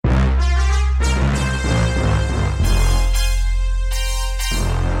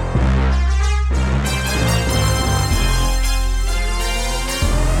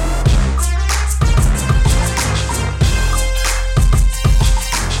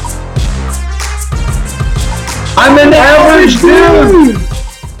I'm an average dude!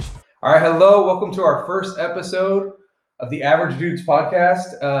 All right, hello. Welcome to our first episode of the Average Dudes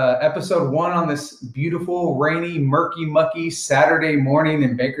podcast. Episode 1 on this beautiful, rainy, murky, mucky Saturday morning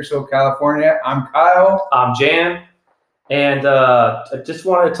in Bakersfield, California. I'm Kyle. I'm Jan. And I just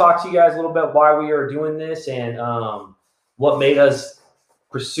wanted to talk to you guys a little bit why we are doing this and what made us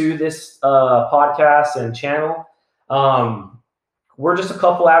pursue this podcast and channel. We're just a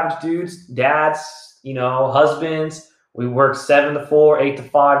couple average dudes, dads, husbands. We work 7 to 4, 8 to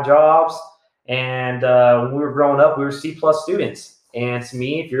 5 jobs. And when we were growing up, we were C+ students. And to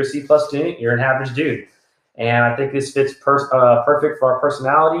me, if you're a C+ student, you're an average dude. And I think this fits perfect for our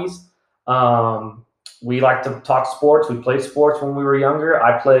personalities. We like to talk sports. We played sports when we were younger.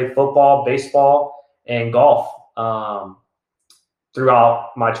 I played football, baseball, and golf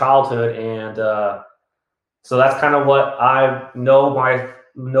throughout my childhood. And so that's kind of what I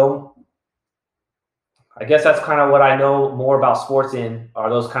I guess that's kind of what I know more about sports in are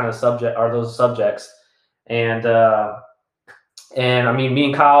those subjects. And I mean, me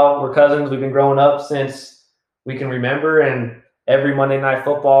and Kyle, we're cousins. We've been growing up since we can remember. And every Monday night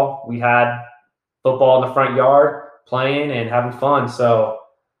football, we had football in the front yard, playing and having fun. So,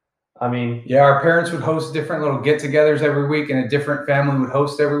 I mean, yeah, our parents would host different little get-togethers every week, and a different family would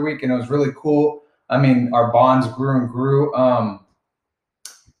host every week, and it was really cool. I mean, our bonds grew and grew.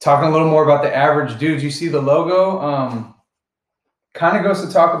 Talking a little more about the average dudes, you see the logo. Kind of goes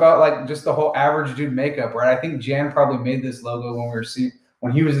to talk about like just the whole average dude makeup, right? I think Jan probably made this logo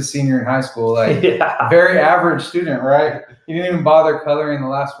when he was a senior in high school, like yeah. Very average student, right? He didn't even bother coloring the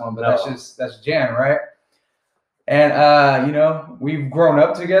last one, but No. that's Jan, right? And we've grown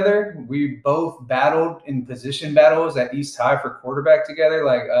up together. We both battled in position battles at East High for quarterback together.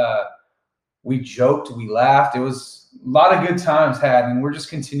 Like we joked, we laughed. It was a lot of good times had, and we're just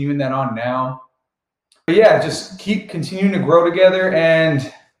continuing that on now. But yeah, just keep continuing to grow together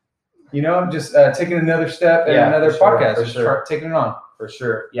and just taking another step and another podcast. For sure. Taking it on. For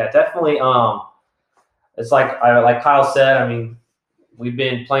sure. Yeah, definitely. It's like Kyle said, I mean, we've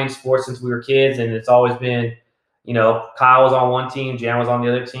been playing sports since we were kids, and it's always been, Kyle was on one team, Jan was on the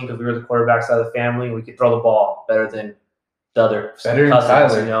other team because we were the quarterback side of the family, and we could throw the ball better than the other cousins,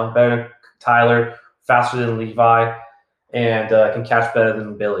 better than Tyler, faster than Levi, and can catch better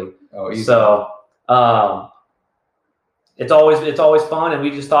than Billy. Oh, easy. So it's always fun, and we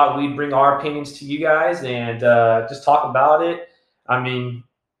just thought we'd bring our opinions to you guys and just talk about it. I mean,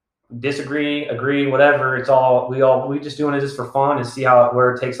 disagree, agree, whatever. It's all we just doing it just for fun and see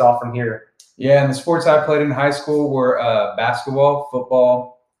where it takes off from here. Yeah, and the sports I played in high school were basketball,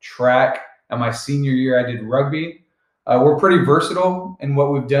 football, track. And my senior year, I did rugby. We're pretty versatile in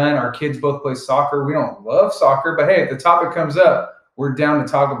what we've done. Our kids both play soccer. We don't love soccer, but hey, if the topic comes up, we're down to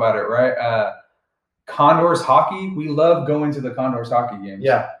talk about it, right? Condors hockey. We love going to the Condors hockey games.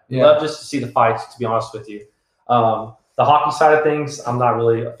 Yeah. Love just to see the fights, to be honest with you. The hockey side of things, I'm not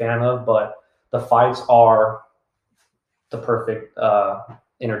really a fan of, but the fights are the perfect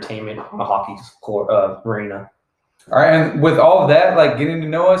entertainment on a hockey arena. All right, and with all of that, like getting to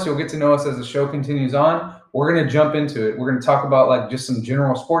know us, you'll get to know us as the show continues on. We're going to jump into it. We're going to talk about like just some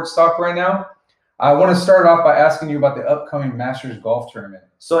general sports talk right now. I want to start off by asking you about the upcoming Masters Golf Tournament.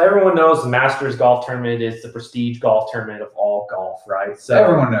 So everyone knows the Masters Golf Tournament is the prestige golf tournament of all golf, right? So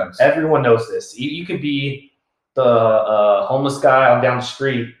everyone knows. Everyone knows this. You could be the homeless guy on down the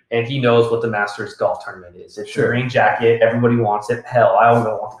street, and he knows what the Masters Golf Tournament is. It's the green jacket. Everybody wants it. Hell, I don't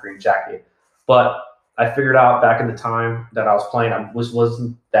want the green jacket. But I figured out back in the time that I was playing, I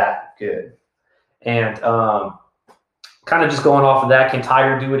wasn't that good. And kind of just going off of that, can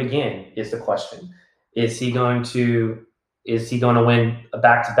Tiger do it again is the question. Is he going to win a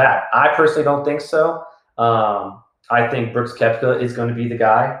back-to-back? I personally don't think so. I think Brooks Koepka is going to be the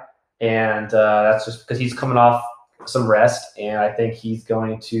guy. And that's just because he's coming off some rest, and I think he's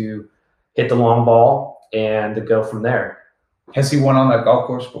going to hit the long ball and to go from there. Has he won on that golf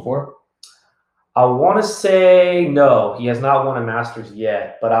course before? I want to say no. He has not won a Masters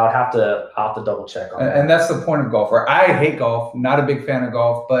yet, but I'll have to double check on that. And that's the point of golf, right? I hate golf, not a big fan of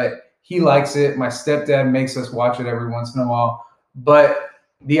golf, but he likes it. My stepdad makes us watch it every once in a while. But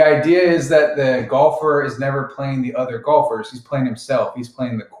the idea is that the golfer is never playing the other golfers. He's playing himself. He's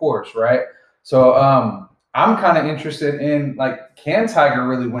playing the course, right? So I'm kind of interested in, like, can Tiger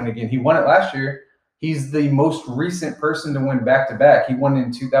really win again? He won it last year. He's the most recent person to win back-to-back. He won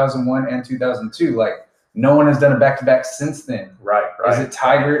in 2001 and 2002. Like, no one has done a back-to-back since then. Right. Is it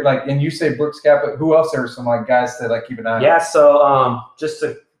Tiger? Like, and you say Brooks Koepka. Who else are some, like, guys to, like, keep an eye on? Yeah, so just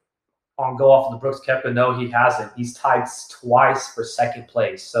to go off of the Brooks Koepka, no, he hasn't. He's tied twice for second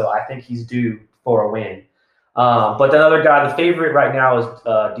place, so I think he's due for a win. But the other guy, the favorite right now is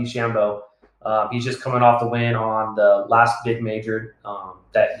DeChambeau. He's just coming off the win on the last big major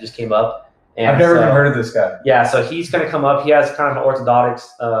that just came up. And I've never even heard of this guy. Yeah, so he's going to come up. He has kind of an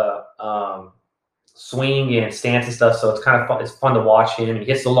orthodox swing and stance and stuff, so it's kind of fun. It's fun to watch him. He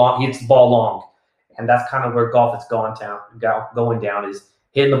hits the ball long, and that's kind of where golf is going down is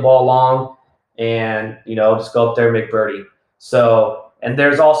hitting the ball long, and just go up there and make birdie. So, and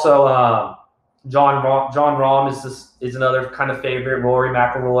there's also John Rahm is another kind of favorite. Rory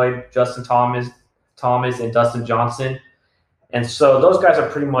McIlroy, Justin Thomas, and Dustin Johnson. And so those guys are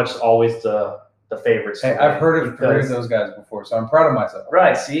pretty much always the favorites. Hey, I've heard of 3 of those guys before, so I'm proud of myself.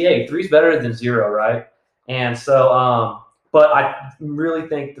 Right. See, hey, 3's better than 0, right? And so, but I really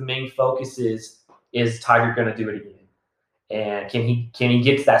think the main focus is Tiger going to do it again? And can he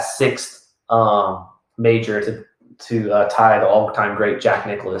get to that 6th major to tie the all-time great Jack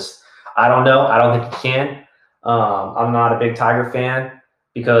Nicklaus? I don't know. I don't think he can. I'm not a big Tiger fan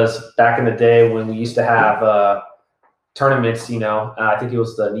because back in the day when we used to have tournaments, I think it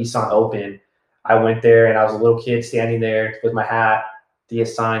was the Nissan Open. I went there and I was a little kid standing there with my hat to get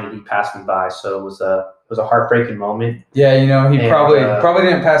signed, and he passed me by. So it was a heartbreaking moment. Yeah, he probably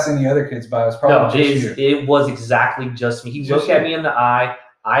didn't pass any other kids by. It was probably just you. It was exactly just me. He looked at me in the eye.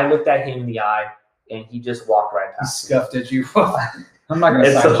 I looked at him in the eye, and he just walked right past me. He scuffed at you. I'm not going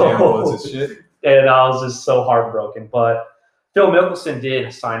to sign bullets and shit. And I was just so heartbroken. But Phil Mickelson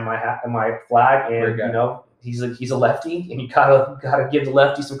did sign my flag, and he's a lefty, and you gotta give the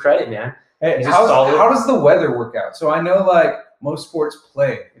lefty some credit, man. Hey, how does the weather work out? So I know most sports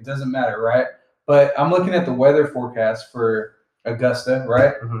play, it doesn't matter, right? But I'm looking at the weather forecast for Augusta,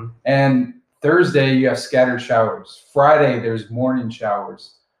 right? Mm-hmm. And Thursday you have scattered showers. Friday there's morning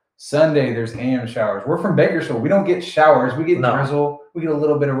showers. Sunday there's AM showers. We're from Bakersfield. We don't get showers. We get drizzle. We get a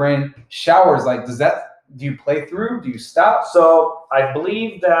little bit of rain. Showers, do you play through? Do you stop? So I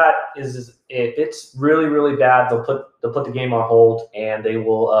believe that is if it's really, really bad, they'll put the game on hold, and they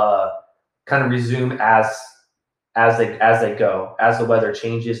will kind of resume as they go, as the weather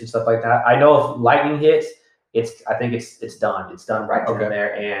changes and stuff like that. I know if lightning hits, I think it's done. It's done right then and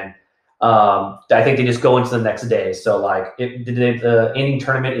there, and I think they just go into the next day. So if the ending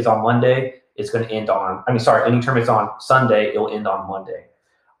tournament is on Monday, it's going to end on. Ending tournament's on Sunday, it'll end on Monday.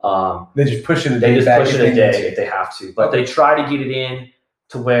 They just push it a day. If they have to, but they try to get it in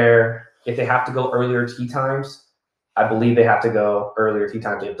to where if they have to go earlier tee times, I believe they have to go earlier tee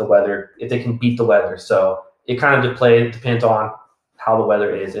times if they can beat the weather. So it kind of depends on how the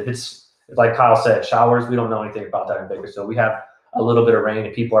weather is. If it's like Kyle said, showers, we don't know anything about that in Bakersfield. So we have a little bit of rain,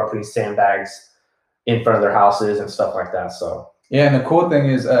 and people are putting sandbags in front of their houses and stuff like that. So yeah, and the cool thing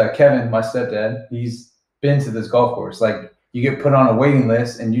is Kevin, my stepdad, he's been to this golf course. You get put on a waiting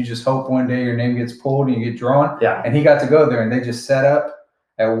list, and you just hope one day your name gets pulled and you get drawn. Yeah. And he got to go there, and they just set up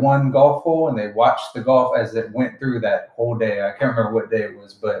at one golf hole, and they watched the golf as it went through that whole day. I can't remember what day it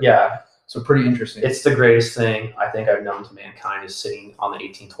was, but yeah. So pretty interesting. It's the greatest thing I think I've known to mankind is sitting on the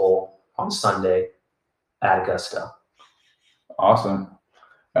 18th hole on Sunday at Augusta. Awesome.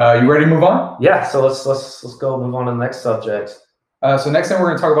 You ready to move on? Yeah. So let's go move on to the next subject. So next thing we're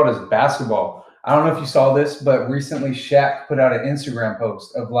going to talk about is basketball. I don't know if you saw this, but recently Shaq put out an Instagram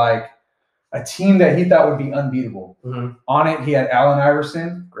post of a team that he thought would be unbeatable. Mm-hmm. On it, he had Allen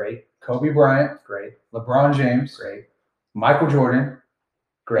Iverson. Great. Kobe Bryant. Great. LeBron James. Great. Michael Jordan.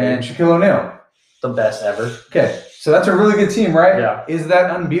 Great. And Shaquille O'Neal. The best ever. Okay. So that's a really good team, right? Yeah. Is that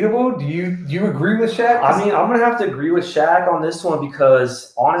unbeatable? Do you agree with Shaq? I'm going to have to agree with Shaq on this one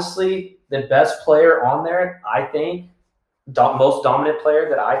because, honestly, the best player on there, I think, most dominant player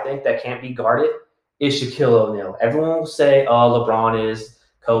that I think that can't be guarded is Shaquille O'Neal. Everyone will say, oh, LeBron is,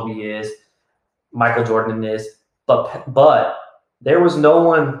 Kobe is, Michael Jordan is, but there was no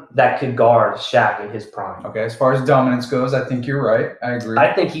one that could guard Shaq in his prime. Okay, as far as dominance goes, I think you're right. I agree.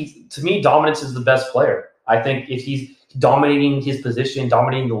 I think to me, dominance is the best player. I think if he's dominating his position,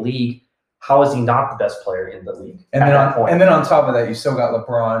 dominating the league, how is he not the best player in the league? And then on top of that, you still got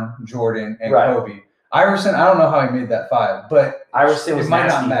LeBron, Jordan, and Kobe. Iverson, I don't know how he made that 5, but Iverson was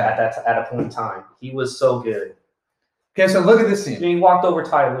nasty at a point in time. He was so good. Okay, so look at this team. He walked over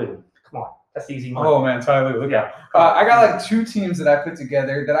Ty Lue. Come on, that's easy money. Oh man, Ty Lue. Look at. I got 2 teams that I put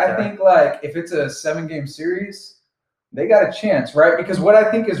together that I think if it's a 7-game series, they got a chance, right? Because what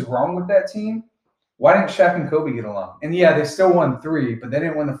I think is wrong with that team, why didn't Shaq and Kobe get along? And yeah, they still won 3, but they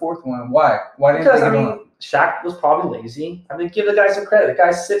didn't win the 4th one. Why? Why didn't they get along? Shaq was probably lazy. Give the guy some credit. The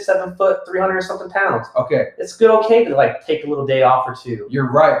guy's 6'7", 300 something pounds. Okay, it's good. Okay, to take a little day off or 2.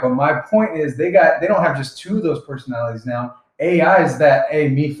 You're right, but my point is they don't have just 2 of those personalities now. AI is that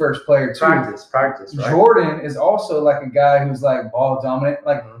me first player too. Practice. Right? Jordan is also like a guy who's like ball dominant.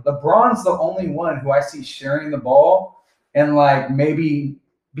 Like LeBron's the only one who I see sharing the ball and like maybe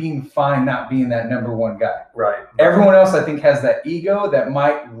being fine not being that number one guy. Right. Everyone else I think has that ego that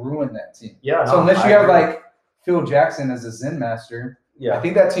might ruin that team. Yeah. So unless you have like Phil Jackson as a Zen master, I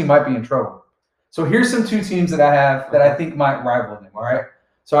think that team might be in trouble. So here's some two teams that I have that I think might rival them. All right.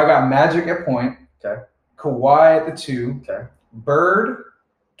 So I got Magic at point. Okay. Kawhi at the 2. Okay. Bird,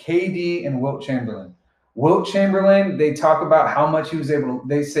 KD, and Wilt Chamberlain. Wilt Chamberlain, they talk about how much he was able to.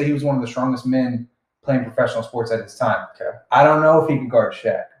 They say he was one of the strongest men playing professional sports at his time. Okay. I don't know if he could guard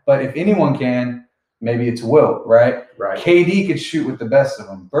Shaq, but if anyone can, maybe it's Wilt, right? Right. KD could shoot with the best of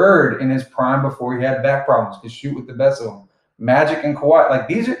them. Bird, in his prime before he had back problems, could shoot with the best of them. Magic and Kawhi, like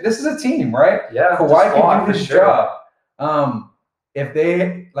this is a team, right? Yeah. Kawhi can do his job. If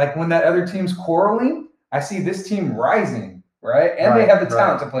they like when that other team's quarreling, I see this team rising, right? And they have the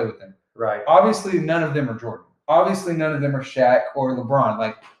talent to play with them. Right. Obviously, none of them are Jordan. Obviously, none of them are Shaq or LeBron.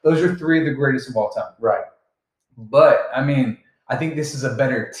 Like those are 3 of the greatest of all time. Right. But I mean, I think this is a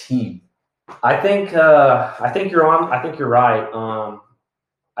better team. I think you're on. I think you're right.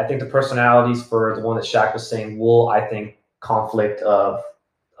 I think the personalities for the one that Shaq was saying will, I think, conflict of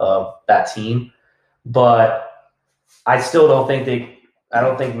that team, but I still don't think I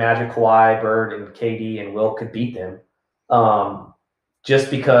don't think Magic, Kawhi, Bird, and KD and Wilt could beat them.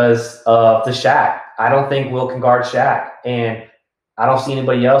 Just because of the Shaq. I don't think Wilt can guard Shaq, and I don't see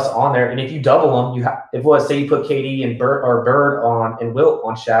anybody else on there. And if you double them, say you put KD and Bird on and Wilt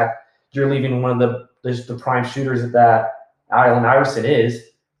on Shaq, you're leaving one of the prime shooters that Allen Iverson is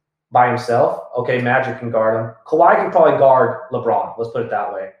by himself. Okay, Magic can guard him. Kawhi can probably guard LeBron. Let's put it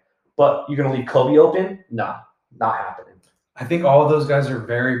that way. But you're gonna leave Kobe open? No, not happening. I think all of those guys are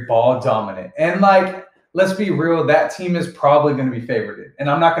very ball dominant, and like, let's be real, that team is probably going to be favorited. And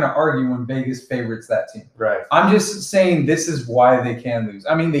I'm not going to argue when Vegas favorites that team. Right. I'm just saying this is why they can lose.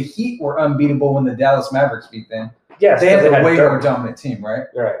 I mean, the Heat were unbeatable when the Dallas Mavericks beat them. Yeah, they had a way more dominant team, right?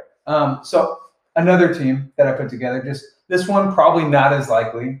 Right. So another team that I put together, just this one probably not as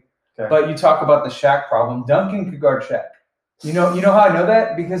likely. Okay. But you talk about the Shaq problem. Duncan could guard Shaq. You know how I know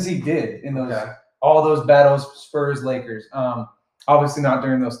that? Because he did in those all those battles, Spurs, Lakers. Obviously not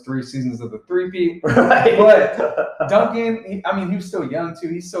during those 3 seasons of the three-peat. Right. But Duncan, he was still young too.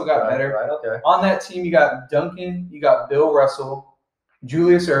 He still got better. Right, okay. On that team, you got Duncan, you got Bill Russell,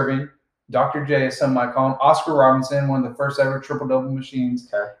 Julius Erving, Dr. J, as some might call him, Oscar Robinson, one of the first ever triple-double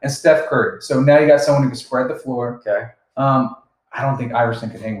machines, and Steph Curry. So now you got someone who can spread the floor. Okay. I don't think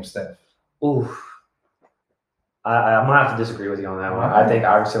Iverson could hang with Steph. Ooh. I'm going to have to disagree with you on that one. I think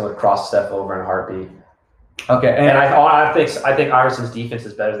Iverson would cross Steph over in a heartbeat. Okay, and I think Iverson's defense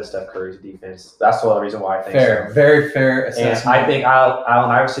is better than Steph Curry's defense. That's the other reason why I think so. Very fair assessment. And I think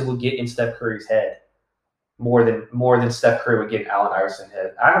Allen Iverson would get in Steph Curry's head more than Steph Curry would get in Allen Iverson's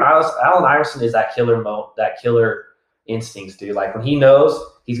head. Allen Iverson is that killer instincts, dude. Like when he knows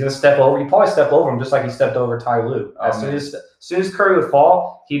he's gonna step over, he probably step over him just like he stepped over Ty Lue. As soon as Curry would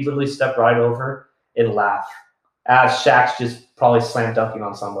fall, he'd literally step right over and laugh. As Shaq's just probably slam dunking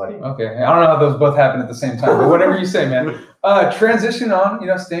on somebody. Okay, I don't know how those both happen at the same time, but whatever you say, man. Transition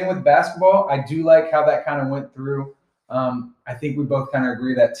on, staying with basketball. I do like how that kind of went through. I think we both kind of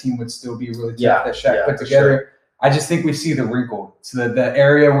agree that team would still be really tough that Shaq put together. Sure. I just think we see the wrinkle. It's the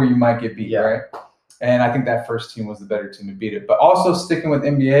area where you might get beat, right? And I think that first team was the better team to beat it. But also sticking with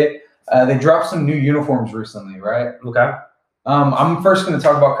NBA, they dropped some new uniforms recently, right? Okay. I'm first going to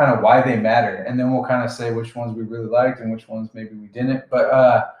talk about kind of why they matter, and then we'll kind of say which ones we really liked and which ones maybe we didn't.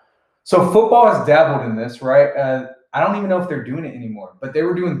 But so football has dabbled in this, right? I don't even know if they're doing it anymore, but they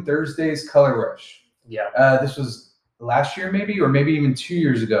were doing Thursday's Color Rush. Yeah. This was last year maybe, or maybe even 2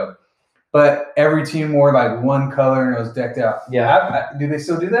 years ago. But every team wore like one color and it was decked out. Yeah. Do they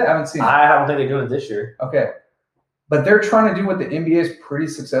still do that? I haven't seen it. I don't think they're doing it this year. Okay. But they're trying to do what the NBA is pretty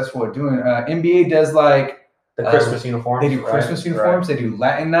successful at doing. NBA does like the Christmas uniforms. They do Christmas uniforms. Right. They do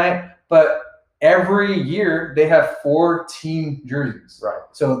Latin night. But every year they have 4 team jerseys. Right.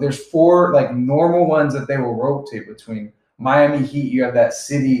 So there's 4 like normal ones that they will rotate between. Miami Heat, you have that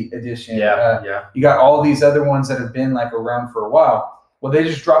City edition. Yeah. You got all these other ones that have been like around for a while. Well, they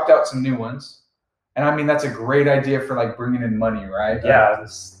just dropped out some new ones. And I mean, that's a great idea for like bringing in money, right? Yeah.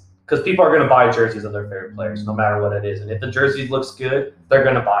 Because people are going to buy jerseys of their favorite players, no matter what it is. And if the jersey looks good, they're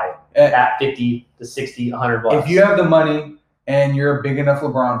going to buy it at $50 to $60, $100. If you have the money and you're a big enough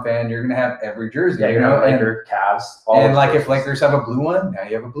LeBron fan, you're going to have every jersey. Yeah, you're going to have Lakers, Cavs. And like if Lakers have a blue one, now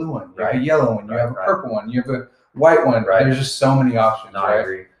you have a blue one. You have a yellow one. You have a purple one. You have a white one. Right. There's just so many options. No, I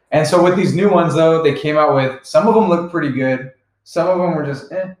agree. And so with these new ones, though, they came out with, some of them look pretty good. Some of them were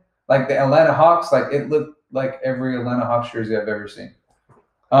just like the Atlanta Hawks. Like it looked like every Atlanta Hawks jersey I've ever seen.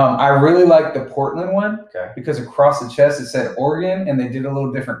 I really like the Portland one because across the chest it said Oregon, and they did a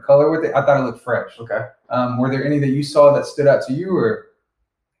little different color with it. I thought it looked fresh. Okay. Were there any that you saw that stood out to you, or?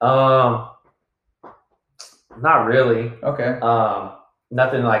 Not really. Okay.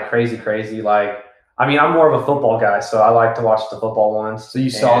 Nothing like crazy. Like, I mean, I'm more of a football guy, so I like to watch the football ones. So you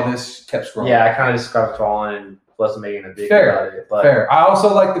saw this, kept scrolling. Yeah, I kind of just kept scrolling and wasn't making a big deal Fair. about it. But Fair. I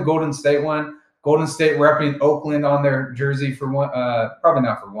also like the Golden State one. Golden State repping Oakland on their jersey for one, probably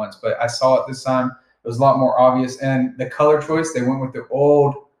not for once, but I saw it this time. It was a lot more obvious, and the color choice, they went with the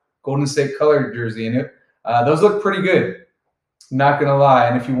old Golden State color jersey in it. Those look pretty good, not gonna lie.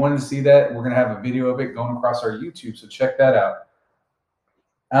 And if you wanted to see that, we're gonna have a video of it going across our YouTube, so check that out.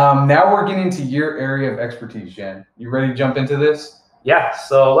 Now we're getting to your area of expertise, Jen. You ready to jump into this? Yeah.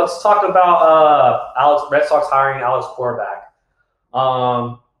 So let's talk about Red Sox hiring Alex Quarterback.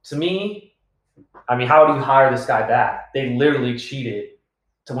 To me, I mean, how do you hire this guy back? They literally cheated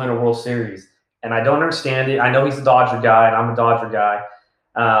to win a World Series, and I don't understand it. I know he's a Dodger guy, and I'm a Dodger guy,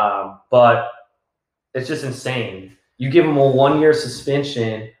 but it's just insane. You give him a 1-year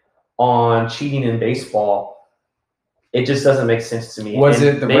suspension on cheating in baseball. It just doesn't make sense to me. Was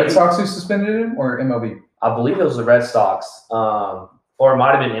it the Red Sox who suspended him or MLB? I believe it was the Red Sox, or it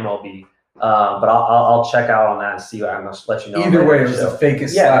might have been MLB. But I'll check out on that and see. I'm gonna let you know. Either way, it was the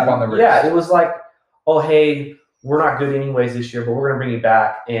fakest slap on the wrist. Yeah, it was like, oh hey, we're not good anyways this year, but we're gonna bring you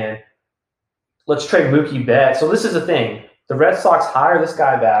back and let's trade Mookie Betts. So this is the thing: the Red Sox hire this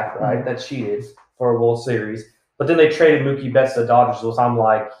guy back, right? That cheated for a World Series, but then they traded Mookie Betts to the Dodgers. So I'm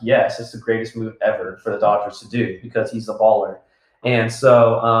like, yes, it's the greatest move ever for the Dodgers to do because he's a baller. And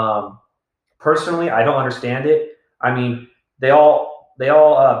so, personally, I don't understand it. I mean, they all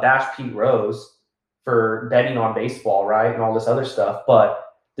bash Pete Rose for betting on baseball, right, and all this other stuff. But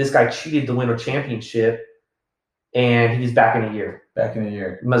this guy cheated to win a championship, and he's back in a year. Back in a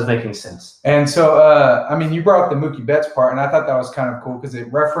year. It must make any sense. And so, I mean, you brought up the Mookie Betts part, and I thought that was kind of cool because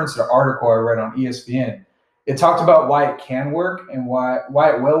it referenced an article I read on ESPN. It talked about why it can work and why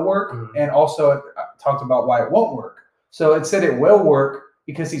it will work, and also it talked about why it won't work. So it said it will work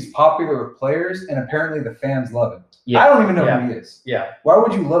because he's popular with players, and apparently the fans love him. Yeah. I don't even know who he is. Yeah. Why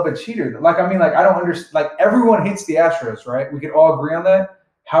would you love a cheater? Like, I mean, like, I don't understand. Like, everyone hates the Astros, right? We could all agree on that.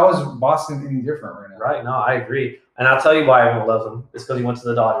 How is Boston any different right now? Right. No, I agree. And I'll tell you why everyone loves him. It's because he went to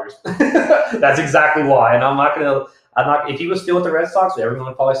the Dodgers. That's exactly why. And if he was still with the Red Sox, everyone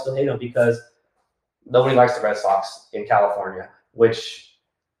would probably still hate him because nobody likes the Red Sox in California, which,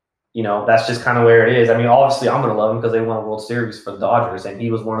 you know, that's just kind of where it is. I mean, obviously I'm going to love him because they won a World Series for the Dodgers, and he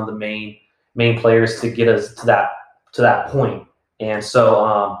was one of the main players to get us to that point. And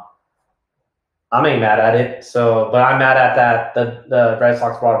so I ain't mad at it. So, but I'm mad at that the Red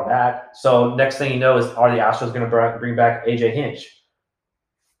Sox brought him back. So next thing you know is, are the Astros going to bring back AJ Hinch?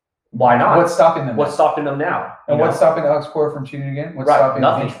 Why not? What's stopping them? What's stopping them now? And what's stopping Alex Cora from cheating again? What's stopping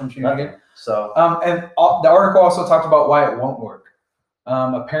Hinch from cheating again? So, and the article also talked about why it won't work.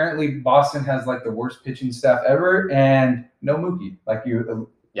 Apparently, Boston has like the worst pitching staff ever, and no Mookie, like you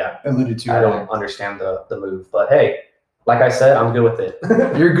alluded to. I don't understand the move, but hey, like I said, I'm good with it.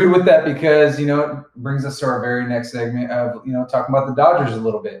 You're good with that because, you know, it brings us to our very next segment of, you know, talking about the Dodgers a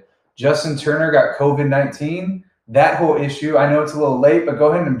little bit. Justin Turner got COVID-19. That whole issue, I know it's a little late, but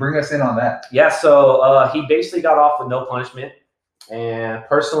go ahead and bring us in on that. Yeah, so he basically got off with no punishment. And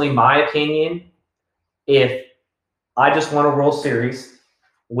personally, my opinion, if I just won a World Series,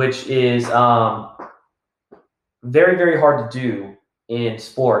 which is very, very hard to do in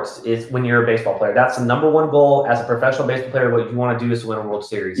sports, is when you're a baseball player. That's the number one goal as a professional baseball player. What you want to do is to win a World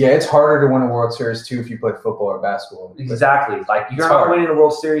Series. Yeah, it's harder to win a World Series too if you play football or basketball. Exactly. Like, you're not winning a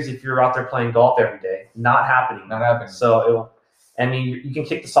World Series if you're out there playing golf every day. Not happening. Not happening. So I mean, you can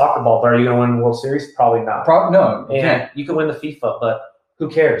kick the soccer ball, but are you going to win the World Series? Probably not. No. And you can win the FIFA, but who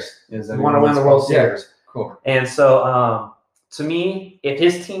cares? You want to win the World Series. Yeah, cool. And so, to me, if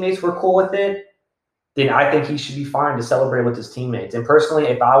his teammates were cool with it, then I think he should be fine to celebrate with his teammates. And personally,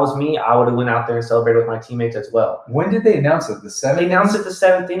 if I was me, I would have went out there and celebrated with my teammates as well. When did they announce it? The seventh? They announced it the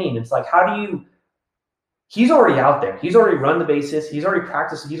seventh inning. It's like, how do you – he's already out there. He's already run the bases. He's already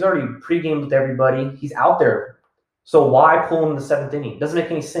practiced. He's already pre-gamed with everybody. He's out there. So why pull him in the seventh inning? It doesn't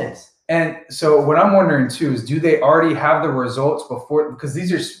make any sense. And so what I'm wondering, too, is do they already have the results before – because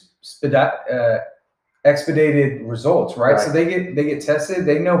these are expedited results, right? So they get tested.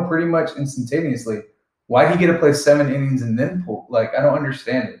 They know pretty much instantaneously. Why did he get to play 7 innings and then pull? Like, I don't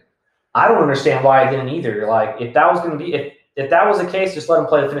understand it. I don't understand why I didn't either. Like, if that was going to be if that was the case, just let them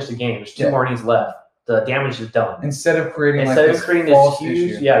play to finish the game. There's 2 more innings left. The damage is done. Instead of creating this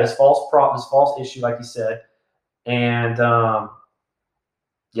huge, this false issue, like you said, and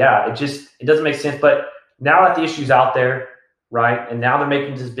it doesn't make sense. But now that the issue's out there, right, and now they're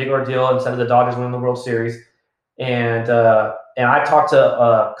making this big ordeal instead of the Dodgers winning the World Series, and I talked to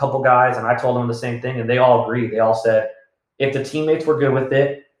a couple guys, and I told them the same thing, and they all agree. They all said if the teammates were good with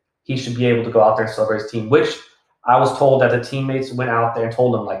it, he should be able to go out there and celebrate his team. Which I was told that the teammates went out there and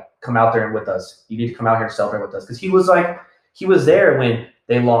told him, like, come out there and with us. You need to come out here and celebrate with us. Because he was there when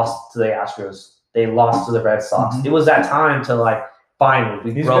they lost to the Astros. They lost to the Red Sox. Mm-hmm. It was that time to, like,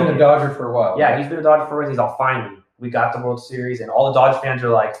 finally. He's been a Dodger for a while. Yeah, he's been a Dodger for a while. He's all, finally, we got the World Series. And all the Dodger fans are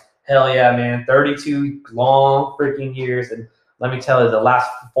like, hell yeah, man. 32 long freaking years. And let me tell you, the last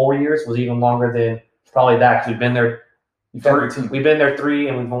 4 years was even longer than probably that, because we've been there. We've been there 3,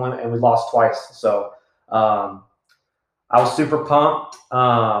 and we lost twice. So I was super pumped.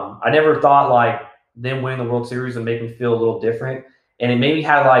 I never thought like them winning the World Series would make me feel a little different, and it made me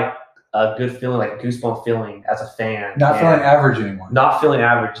have like a good feeling, like a goosebump feeling as a fan. Not feeling average anymore. Not feeling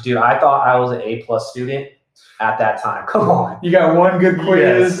average, dude. I thought I was an A+ student at that time. Come on. You got one good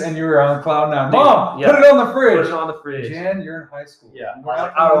quiz, and you were on cloud nine. Mom, put it on the fridge. Put it on the fridge. Jan, you're in high school. Yeah,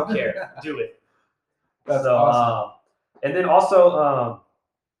 I don't care. Do it. That's awesome. And then also,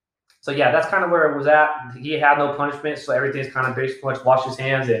 so yeah, that's kind of where it was at. He had no punishment, so everything's kind of basically much wash his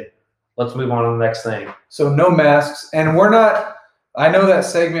hands and let's move on to the next thing. So no masks, and we're not. I know that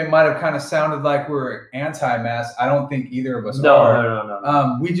segment might have kind of sounded like we're anti-mask. I don't think either of us are.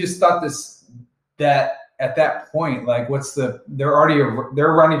 No. We just thought that at that point, like, they're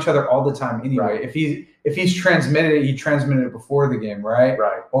around each other all the time anyway. Right. If he's transmitted it, he transmitted it before the game, right?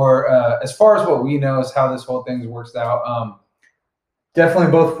 Right. Or as far as what we know is how this whole thing works out.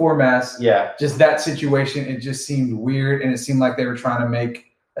 Definitely both for masks. Yeah. Just that situation, it just seemed weird, and it seemed like they were trying to make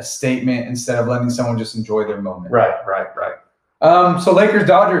a statement instead of letting someone just enjoy their moment. Right. So Lakers,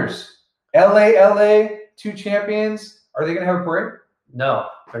 Dodgers, LA, 2 champions. Are they going to have a parade? No,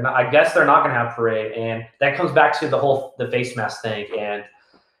 they're not. I guess they're not going to have a parade, and that comes back to the face mask thing.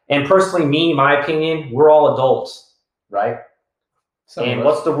 And personally, my opinion, we're all adults, right? And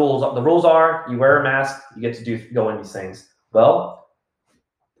what's the rules? The rules are you wear a mask, you get to go in these things. Well,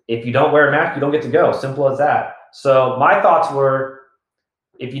 if you don't wear a mask, you don't get to go. Simple as that. So my thoughts were,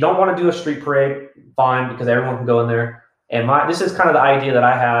 if you don't want to do a street parade, fine, because everyone can go in there. And this is kind of the idea that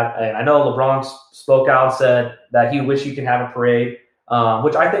I had. And I know LeBron spoke out and said that he wished you could have a parade,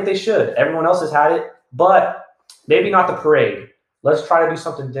 which I think they should. Everyone else has had it, but maybe not the parade. Let's try to do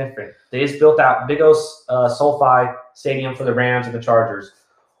something different. They just built that Big O SoFi Stadium for the Rams and the Chargers.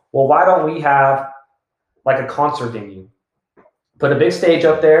 Well, why don't we have like a concert venue? Put a big stage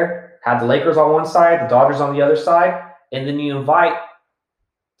up there, have the Lakers on one side, the Dodgers on the other side, and then you invite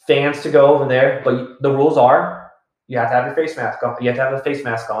fans to go over there. But the rules are you have to have your face mask on. You have to have a face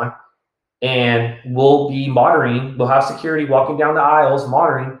mask on, and we'll be monitoring. We'll have security walking down the aisles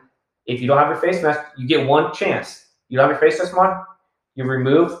monitoring. If you don't have your face mask, you get one chance. You don't have your face mask on, you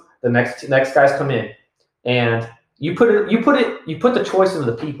remove. The next guys come in, and you put the choice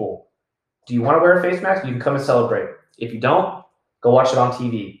into the people. Do you want to wear a face mask? You can come and celebrate. If you don't, go watch it on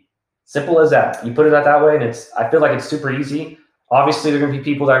TV. Simple as that. You put it that way, and I feel like it's super easy. Obviously, there are going to be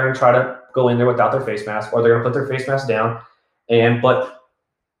people that are going to try to go in there without their face mask, or they're going to put their face mask down. But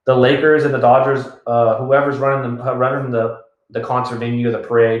the Lakers and the Dodgers, whoever's running the concert venue or the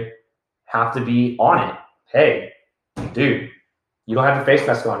parade, have to be on it. Hey, dude, you don't have your face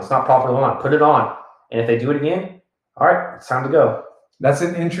mask on. It's not properly on. Put it on. And if they do it again, all right, it's time to go. That's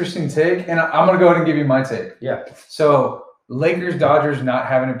an interesting take, and I'm going to go ahead and give you my take. Yeah. So Lakers, Dodgers not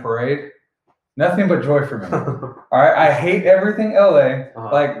having a parade, nothing but joy for me. All right, I hate everything LA.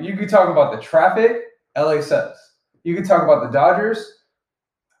 Like, you could talk about the traffic, LA sucks. You could talk about the Dodgers.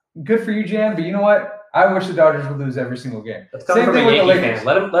 Good for you, Jan, but you know what? I wish the Dodgers would lose every single game. Same thing with the Lakers.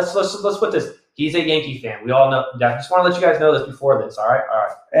 Fan. Let's put this. He's a Yankee fan. We all know. I just want to let you guys know this before this. All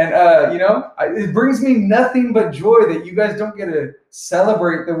right. And it brings me nothing but joy that you guys don't get to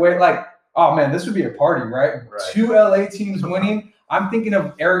celebrate the way. Like, oh man, this would be a party, right? 2 LA teams winning. I'm thinking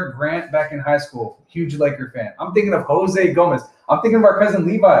of Eric Grant back in high school, huge Laker fan. I'm thinking of Jose Gomez. I'm thinking of our cousin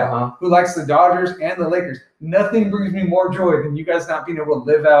Levi, who likes the Dodgers and the Lakers. Nothing brings me more joy than you guys not being able to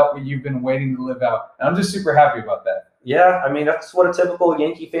live out what you've been waiting to live out. And I'm just super happy about that. Yeah, I mean, that's what a typical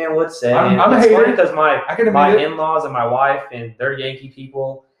Yankee fan would say. I'm a hater because my in-laws and my wife, and they're Yankee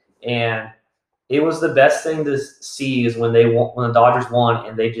people, and it was the best thing to see is when the Dodgers won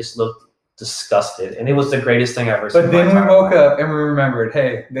and they just looked disgusted, and it was the greatest thing I've ever seen. But then we woke up and we remembered,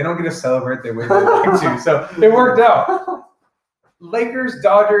 hey, they don't get to celebrate the way they like to, so it worked out. Lakers,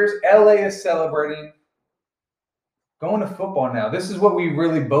 Dodgers, LA is celebrating. Going to football now. This is what we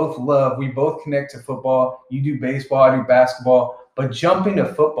really both love. We both connect to football. You do baseball, I do basketball. But jumping to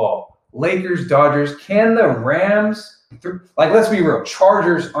football, Lakers, Dodgers, can the Rams, let's be real,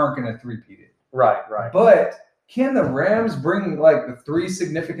 Chargers aren't going to three-peat it. Right. But can the Rams bring the three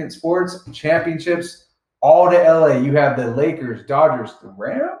significant sports championships all to LA? You have the Lakers, Dodgers, the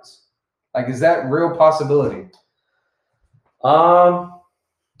Rams? Is that real possibility?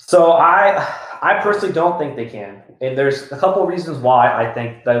 So I personally don't think they can. And there's a couple of reasons why I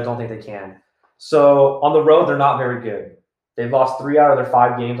don't think they can. So on the road, they're not very good. They've lost 3 out of their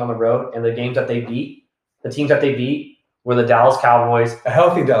 5 games on the road, and the teams that they beat were the Dallas Cowboys. A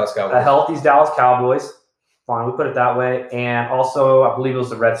healthy Dallas Cowboys. A healthy Dallas Cowboys. Fine, we put it that way. And also, I believe it was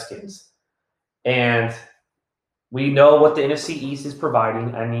the Redskins. And we know what the NFC East is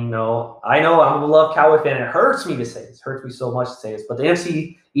providing. I know I'm a love Cowboy fan, and it hurts me to say this. It hurts me so much to say this. But the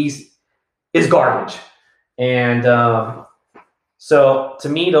NFC East is garbage. And so, to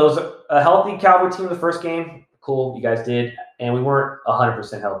me, a healthy Cowboy team in the first game, cool, you guys did. And we weren't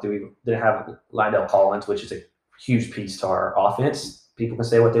 100% healthy. We didn't have Lindell Collins, which is a huge piece to our offense. People can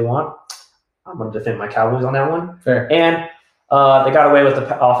say what they want. I'm going to defend my Cowboys on that one. Fair. And they got away with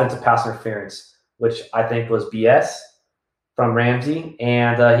the offensive pass interference, which I think was BS from Ramsey.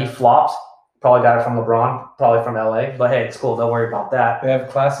 And he flopped. Probably got it from LeBron, probably from LA. But, hey, it's cool. Don't worry about that. They have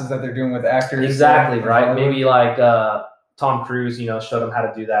classes that they're doing with actors. Exactly, right? Maybe Tom Cruise, showed them how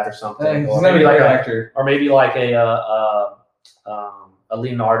to do that or something. He's not a great actor. Or maybe a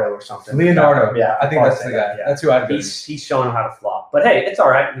Leonardo or something. Leonardo. Yeah. I think that's the guy. Yeah. That's who I'd be. He's showing them how to flop. But, hey, it's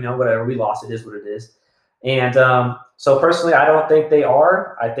all right. Whatever. We lost. It is what it is. And so, personally, I don't think they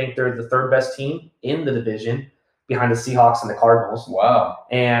are. I think they're the third best team in the division behind the Seahawks and the Cardinals. Wow.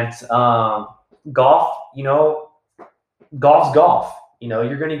 And golf's golf.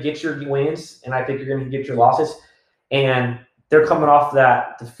 You're going to get your wins, and I think you're going to get your losses. And they're coming off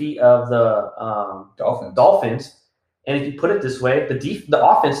that defeat of the Dolphins. And if you put it this way, the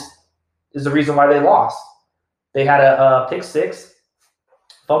offense is the reason why they lost. They had a pick six,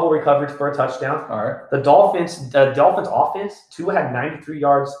 fumble recovered for a touchdown. All right. The Dolphins offense, Tua had 93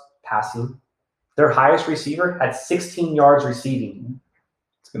 yards passing. Their highest receiver had 16 yards receiving.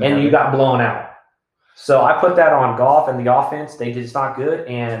 And you got blown out. So I put that on golf and the offense. It's not good.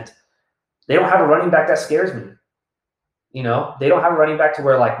 And they don't have a running back that scares me. They don't have a running back to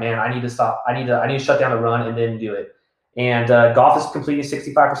where I need to stop. I need to shut down the run and then do it. And Goff is completing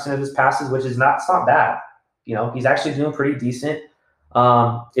 65% of his passes, which is it's not bad. He's actually doing pretty decent.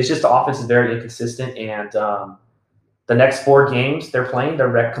 It's just the offense is very inconsistent. And the next 4 games they're playing,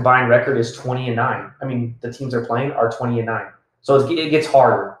 their combined record is 20-9. I mean, the teams they're playing are 20-9. So it gets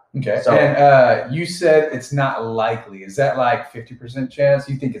harder. Okay. So, and you said it's not likely. Is that 50% chance?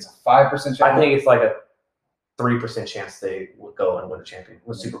 You think it's a 5% chance? I think it's a 3% chance they would go and win the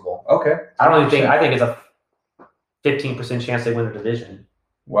Super Bowl. Okay. I think it's a 15% chance they win the division.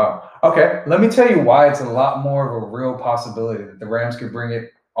 Wow. Okay. Let me tell you why it's a lot more of a real possibility that the Rams could bring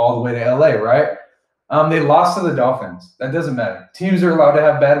it all the way to LA, right? They lost to the Dolphins. That doesn't matter. Teams are allowed to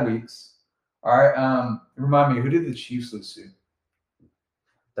have bad weeks. All right. Remind me, who did the Chiefs lose to?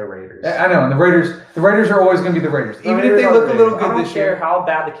 The Raiders. I know, and the Raiders are always going to be the Raiders. Even if they look a little good this year. I don't care how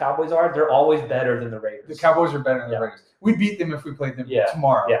bad the Cowboys are, they're always better than the Raiders. The Cowboys are better than the Raiders. We'd beat them if we played them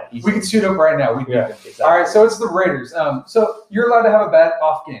tomorrow. Yeah, we could shoot up right now. We'd beat them. Exactly. All right, so it's the Raiders. So you're allowed to have a bad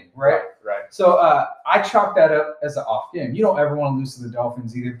off game, right? Right. So I chalk that up as an off game. You don't ever want to lose to the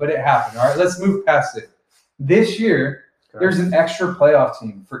Dolphins either, but it happened. All right, let's move past it. This year, there's an extra playoff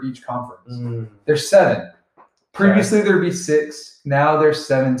team for each conference. There's 7. Previously, there'd be 6. Now there's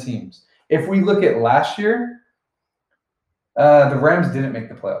 7 teams. If we look at last year, the Rams didn't make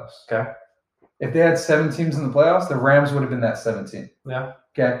the playoffs. Okay. If they had 7 teams in the playoffs, the Rams would have been that 17. Yeah.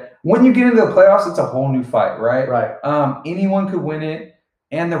 Okay. When you get into the playoffs, it's a whole new fight, right? Right. Anyone could win it,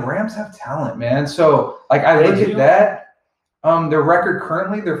 and the Rams have talent, man. So, I look at that. Their record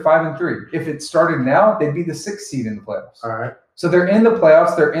currently, they're 5-3. If it started now, they'd be the 6th seed in the playoffs. All right. So they're in the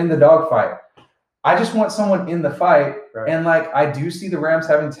playoffs. They're in the dogfight. I just want someone in the fight, and I do see the Rams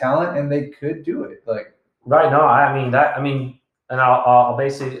having talent, and they could do it. Right. No, and I'll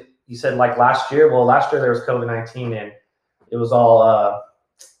basically. You said last year. Well, last year there was COVID-19, and it was all.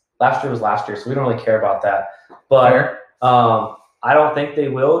 Last year was last year, so we don't really care about that. But I don't think they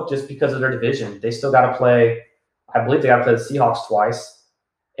will, just because of their division. They still got to play. I believe they got to play the Seahawks twice,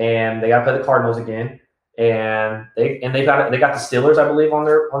 and they got to play the Cardinals again, and they got the Steelers, I believe, on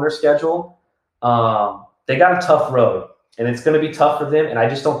their schedule. They got a tough road, and it's going to be tough for them. And I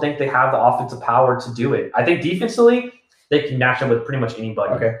just don't think they have the offensive power to do it. I think defensively, they can match up with pretty much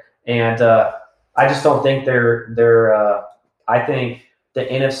anybody. Okay. And I just don't think they're. I think the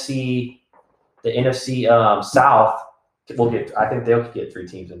NFC South will get. I think they'll get 3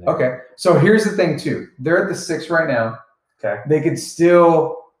 teams in there. Okay. So here's the thing too. They're at the 6 right now. Okay. They could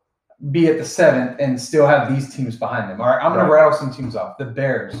still be at the 7th and still have these teams behind them. All right. I'm going to rattle some teams off. The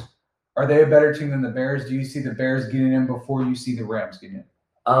Bears. Are they a better team than the Bears? Do you see the Bears getting in before you see the Rams getting in?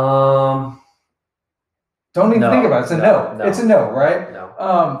 Don't even think about it. It's a no. It's a no, right? No.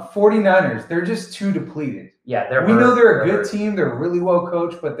 49ers, they're just too depleted. Yeah, we know they're a good team. They're really well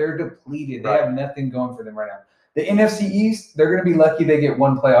coached, but they're depleted. They have nothing going for them right now. The NFC East, they're going to be lucky they get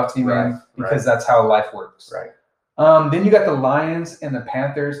one playoff team in because that's how life works. Right. Then you got the Lions and the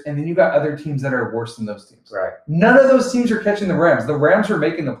Panthers, and then you got other teams that are worse than those teams. Right. None of those teams are catching the Rams. The Rams are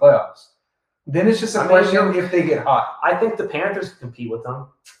making the playoffs. Then it's just a question if they get hot. I think the Panthers can compete with them.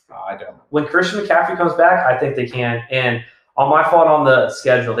 I don't. When Christian McCaffrey comes back, I think they can. And on my fault on the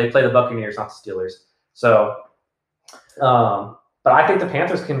schedule, they play the Buccaneers, not the Steelers. So, but I think the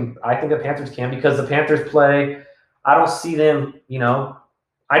Panthers can. I think the Panthers can because the Panthers play. I don't see them.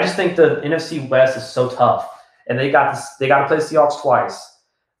 I just think the NFC West is so tough, and they got this. They got to play the Seahawks twice.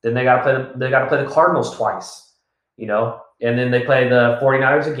 Then they got to play the Cardinals twice. And then they play the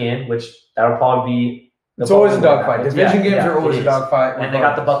 49ers again, which that'll probably be. It's always a dogfight. Division games are always a dogfight. And they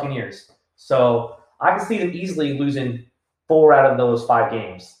got the Buccaneers. So I can see them easily losing 4 out of those 5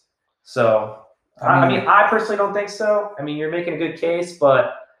 games. So, I personally don't think so. You're making a good case,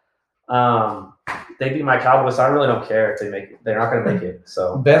 but they beat my Cowboys, so I really don't care if they make it. They're not going to make it.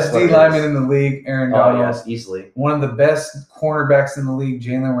 So best D lineman in the league, Aaron Donald. Oh, yes, easily. One of the best cornerbacks in the league,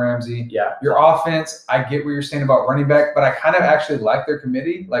 Jalen Ramsey. Yeah. Your offense, I get what you're saying about running back, but I kind of actually like their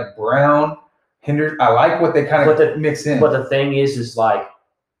committee, like Brown, Henderson. I like what they kind of mix in. But the thing is like,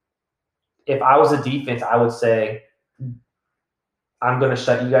 if I was a defense, I would say, I'm going to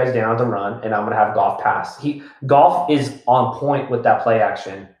shut you guys down to run, and I'm going to have Goff pass. Goff is on point with that play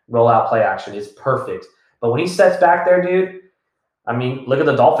action, rollout play action. It's perfect. But when he sets back there, dude, look at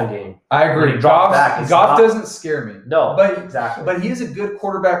the Dolphin game. I agree. Goff doesn't scare me. No, exactly. But he is a good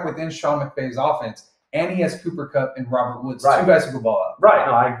quarterback within Sean McVay's offense, and he has Cooper Kupp and Robert Woods, 2 guys who can ball out. Right.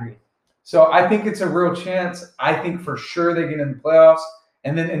 No, I agree. So I think it's a real chance. I think for sure they get in the playoffs.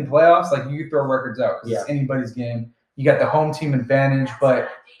 And then in playoffs, you throw records out because it's anybody's game. You got the home team advantage, but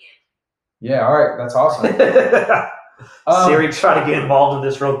all right, that's awesome. Siri, try to get involved in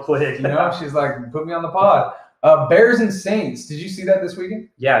this real quick. She's like, put me on the pod. Bears and Saints. Did you see that this weekend?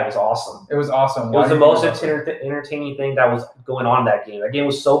 Yeah, it was awesome. It was awesome. It was the most entertaining thing that was going on in that game. That game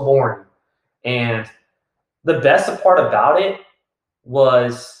was so boring. And the best part about it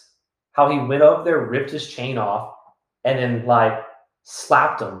was how he went up there, ripped his chain off, and then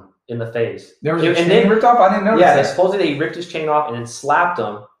slapped him in the face. There was a chain ripped off? I didn't notice that. Yeah, supposedly he ripped his chain off and then slapped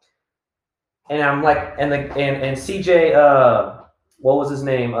him. And I'm like, and CJ, what was his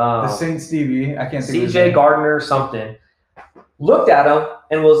name? The Saint Stevie. I can't think of his CJ name. Gardner or something. Looked at him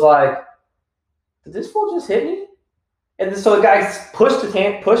and was like, did this fool just hit me? And so the guy pushed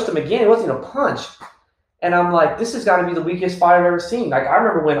him again. It wasn't even a punch. And I'm like, this has got to be the weakest fight I've ever seen. I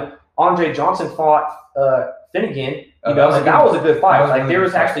remember when Andre Johnson fought Finnegan. That was a good fight. There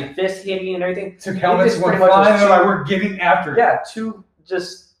was actually fist hitting and everything. 2 helmets went flying, and we're getting after it. Yeah, 2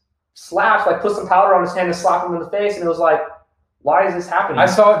 just slaps, put some powder on his hand and slap him in the face, and it was like, why is this happening? I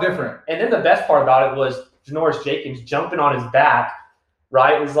saw it different. And then the best part about it was Janoris Jenkins jumping on his back,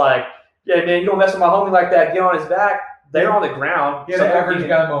 right? It was like, yeah, man, you don't mess with my homie like that. Get on his back. They're on the ground. He had an average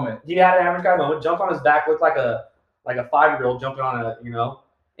guy moment. He had an average guy moment. Jumped on his back, looked like a 5-year-old jumping on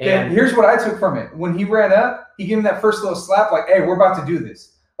And here's what I took from it. When he ran up, he gave him that first little slap, like, hey, we're about to do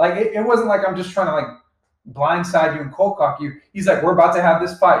this. It wasn't like I'm just trying to blindside you and cold cock you. He's like, we're about to have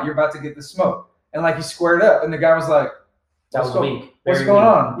this fight. You're about to get the smoke. And he squared up, and the guy was like, that was weak. What's going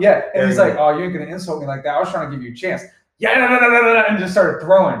on? Yeah. And he's like, oh, you ain't going to insult me like that. I was trying to give you a chance. Yeah, no, and just started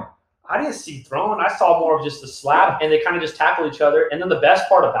throwing. I didn't see throwing. I saw more of just the slap, and they kind of just tackle each other. And then the best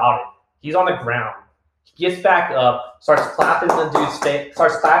part about it, he's on the ground. He gets back up, starts clapping the dude,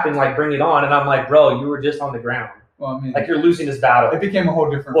 starts clapping, bring it on. And I'm like, bro, you were just on the ground. Well, you're losing this battle. It became a whole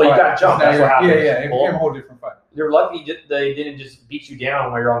different fight. Well, you got jumped. That's what happened. Yeah, it became a whole different fight. You're lucky they didn't just beat you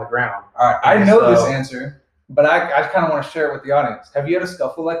down while you're on the ground. All right, I know this answer, but I kind of want to share it with the audience. Have you had a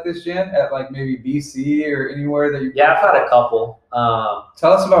scuffle like this, Jen, at maybe BC or anywhere that you? Yeah, I've had a couple.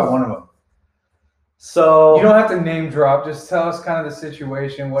 Tell us about one of them. So you don't have to name drop. Just tell us kind of the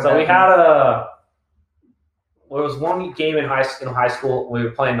situation. What happened? We had it was one game in high school. We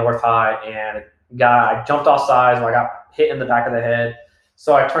were playing North High, and a guy jumped off sides. I got hit in the back of the head.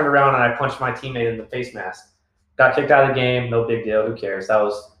 So I turned around and I punched my teammate in the face mask. Got kicked out of the game. No big deal. Who cares? That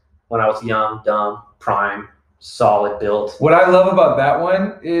was when I was young, dumb, prime, solid built. What I love about that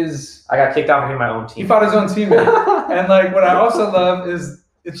one is I got kicked out from my own he team. fought his own teammate. And like what I also love is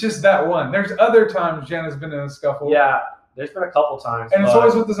it's just that one. There's other times Jen has been in a scuffle. Yeah, there's been a couple times. And it's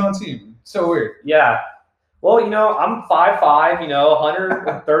always with his own team. So weird. Yeah. Well, I'm 5'5",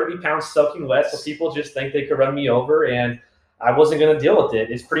 130 pounds soaking wet, so people just think they could run me over, and I wasn't going to deal with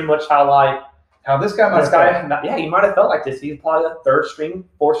it. It's pretty much how this guy might have felt. Yeah, he might have felt like this. He's probably a third string,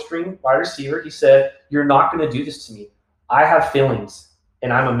 fourth string wide receiver. He said, "You're not going to do this to me. I have feelings,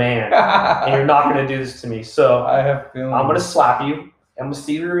 and I'm a man, and you're not going to do this to me. So I have feelings. I'm going to slap you. I'm going to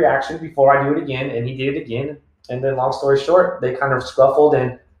see your reaction before I do it again." And he did it again. And then, long story short, they kind of scuffled,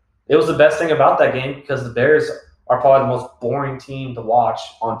 and it was the best thing about that game because the Bears are probably the most boring team to watch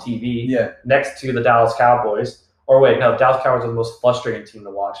on TV. Yeah. Next to the Dallas Cowboys. Or wait, no, Dallas Cowboys are the most frustrating team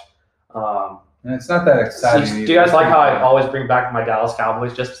to watch. And it's not that exciting. Do you guys like how I always bring back my Dallas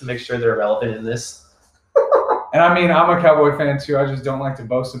Cowboys just to make sure they're relevant in this? And I mean, I'm a Cowboy fan too. I just don't like to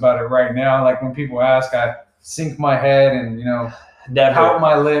boast about it right now. Like when people ask, I sink my head and, pout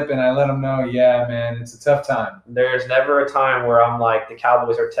my lip and I let them know, yeah, man, it's a tough time. There's never a time where I'm like, the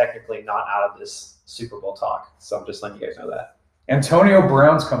Cowboys are technically not out of this Super Bowl talk. So I'm just letting you guys know that. Antonio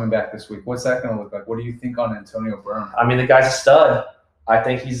Brown's coming back this week. What's that going to look like? What do you think on Antonio Brown? I mean, the guy's a stud. I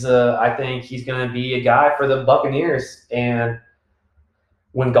think he's going to be a guy for the Buccaneers. And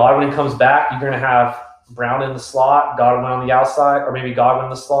when Godwin comes back, you're going to have Brown in the slot, Godwin on the outside, or maybe Godwin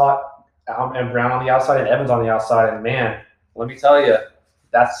in the slot, and Brown on the outside, and Evans on the outside. And man, let me tell you,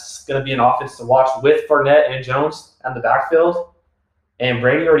 that's going to be an offense to watch with Fournette and Jones at the backfield. And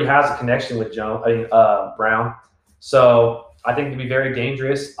Brady already has a connection with Brown. So I think it'd be very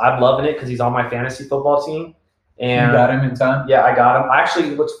dangerous. I'm loving it because he's on my fantasy football team. And you got him in time? Yeah, I got him.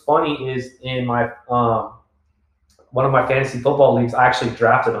 Actually, what's funny is in my one of my fantasy football leagues, I actually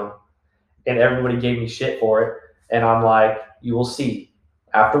drafted him, and everybody gave me shit for it. And I'm like, you will see.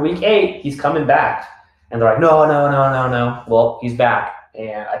 After week 8, he's coming back. And they're like, no. Well, he's back,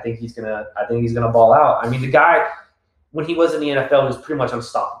 and I think he's gonna ball out. I mean, the guy, when he was in the NFL, he was pretty much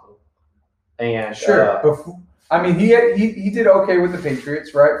unstoppable. And sure, I mean, he did okay with the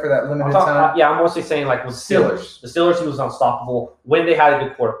Patriots, right, for that limited time. Yeah, I'm mostly saying like with Steelers. The Steelers, he was unstoppable when they had a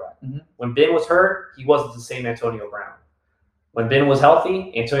good quarterback. Mm-hmm. When Ben was hurt, he wasn't the same Antonio Brown. When Ben was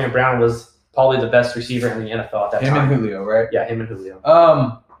healthy, Antonio Brown was probably the best receiver in the NFL at that time. Him and Julio, right? Yeah, him and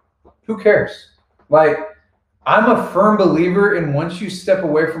Julio. Who cares? Like, I'm a firm believer in once you step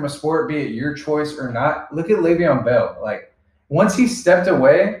away from a sport, be it your choice or not. Look at Le'Veon Bell. Like, once he stepped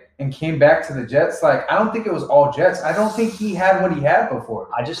away and came back to the Jets, like, I don't think it was all Jets. I don't think he had what he had before.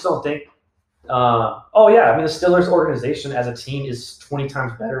 I just don't think I mean, the Steelers organization as a team is 20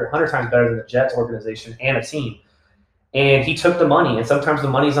 times better, 100 times better than the Jets organization and a team. And he took the money, and sometimes the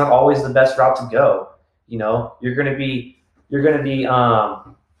money's not always the best route to go. You're going to be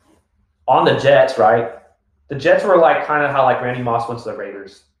on the Jets, right? The Jets were like kind of how like Randy Moss went to the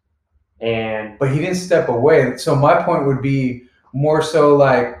Raiders. But he didn't step away. So my point would be more so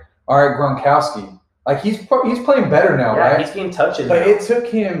like, all right, Gronkowski. Like, he's playing better now, right? He's getting touches. But now. it took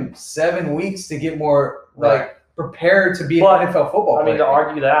him 7 weeks to get more prepared to be an NFL football player. I mean, to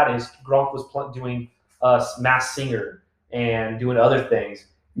argue that is Gronk was doing Masked Singer and doing other things.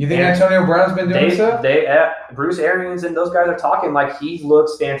 You think Antonio Brown's been doing stuff? Bruce Arians and those guys are talking like he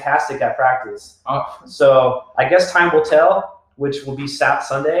looks fantastic at practice. So I guess time will tell, which will be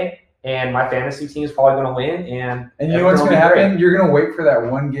Sunday. And my fantasy team is probably going to win. And you know what's going to happen? You're going to wait for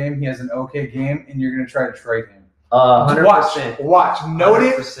that one game. He has an okay game, and you're going to try to trade him. 100%. Watch. Note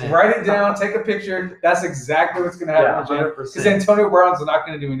 100%. it. Write it down. Take a picture. That's exactly what's going to happen. 100%. Because Antonio Brown's not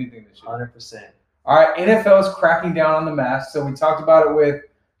going to do anything this year. 100%. All right. NFL is cracking down on the mask. So we talked about it with,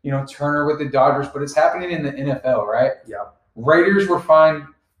 Turner with the Dodgers, but it's happening in the NFL, right? Yeah. Raiders were fined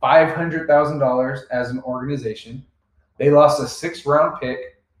 $500,000 as an organization. They lost a 6th-round pick.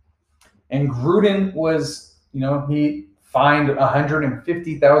 And Gruden was, he fined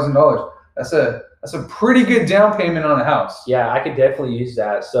 $150,000. That's a pretty good down payment on a house. Yeah, I could definitely use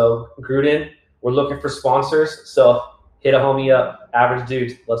that. So Gruden, we're looking for sponsors. So hit a homie up, average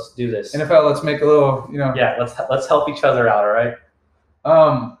dude. Let's do this. NFL, let's make a little, Yeah, let's help each other out. All right.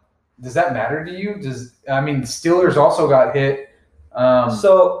 Does that matter to you? The Steelers also got hit.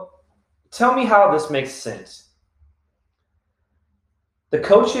 So tell me how this makes sense. The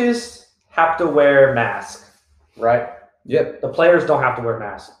coaches have to wear masks, right? Yep. The players don't have to wear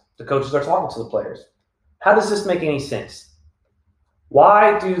masks. The coaches are talking to the players. How does this make any sense?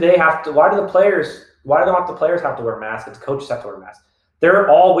 Why don't the players have to wear masks and the coaches have to wear masks? they're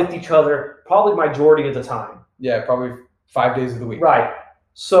all with each other probably majority of the time. Yeah, probably 5 days of the week. Right.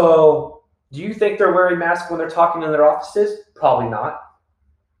 So do you think they're wearing masks when they're talking in their offices? Probably not.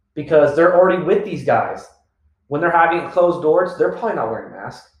 Because they're already with these guys. When they're having closed doors, they're probably not wearing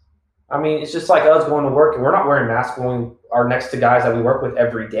masks. I mean, it's just like us going to work, and we're not wearing masks when we are next to guys that we work with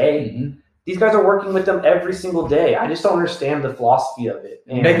every day. Mm-hmm. These guys are working with them every single day. I just don't understand the philosophy of it.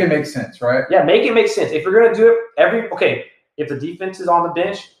 And make it make sense, right? Yeah, make it make sense. If you're going to do it if the defense is on the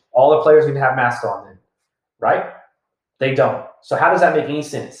bench, all the players need to have masks on then, right? They don't. So how does that make any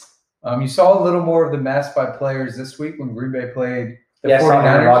sense? You saw a little more of the mask by players this week when Green Bay played the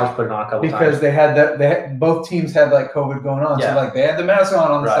 49ers. Rodgers put it on a couple because times. Both teams had like COVID going on. Yeah. So like they had the mask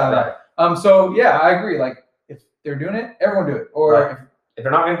on the sideline. Right. So yeah, I agree. Like if they're doing it, everyone do it. Or if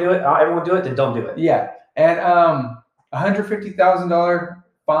they're not going to do it, everyone do it, then don't do it. Yeah. And $150,000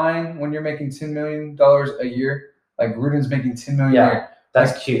 fine when you're making $10 million a year. Like Gruden's making $10 million a year.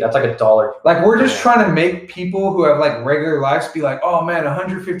 That's cute. That's like $1. Like we're just trying to make people who have like regular lives be like, oh man,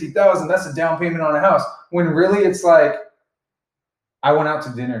 $150,000, that's a down payment on a house. When really it's like, I went out to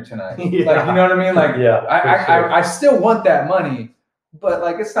dinner tonight. Like, you know what I mean? Like, I still want that money, but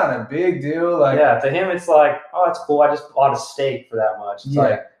like it's not a big deal. Like, to him it's like, oh, that's cool. I just bought a steak for that much. It's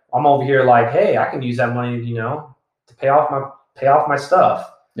like I'm over here like, hey, I can use that money, to pay off my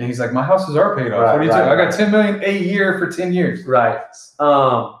stuff. And he's like, my houses are paid off. What do you do? I got $10 million a year for 10 years. Right.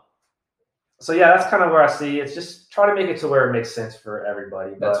 So yeah, that's kind of where I see it. It's just try to make it to where it makes sense for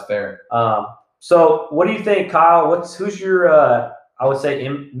everybody. That's fair. So what do you think, Kyle? Who's your I would say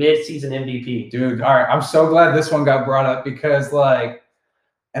mid-season MVP? Dude, all right. I'm so glad this one got brought up because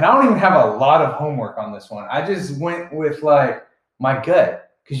and I don't even have a lot of homework on this one. I just went with like my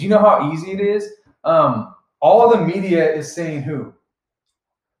gut because you know how easy it is. All the media is saying who?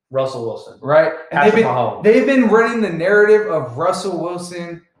 Russell Wilson. Right? And they've been running the narrative of Russell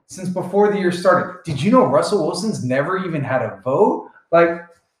Wilson since before the year started. Did you know Russell Wilson's never even had a vote? Like,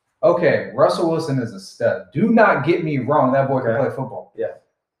 okay, Russell Wilson is a stud. Do not get me wrong. That boy can play football. Yeah.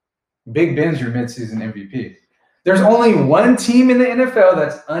 Big Ben's your midseason MVP. There's only one team in the NFL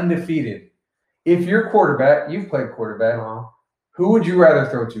that's undefeated. If you're quarterback, you've played quarterback. Who would you rather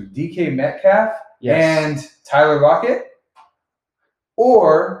throw to? DK Metcalf and Tyler Lockett?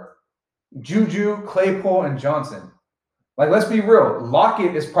 Or Juju, Claypool, and Johnson? Like, let's be real.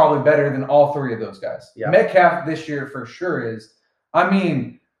 Lockett is probably better than all three of those guys. Yeah. Metcalf this year for sure is. I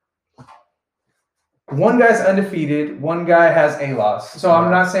mean, one guy's undefeated, one guy has a loss. So I'm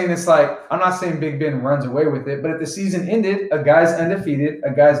not saying I'm not saying Big Ben runs away with it, but if the season ended, a guy's undefeated,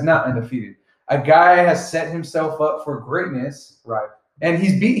 a guy's not undefeated. A guy has set himself up for greatness. Right. And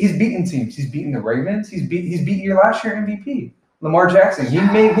he's beaten teams. He's beaten the Ravens. He's beaten your last year MVP. Lamar Jackson. He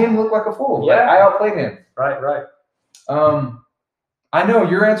made him look like a fool. Yeah. Like, I outplayed him. Right. I know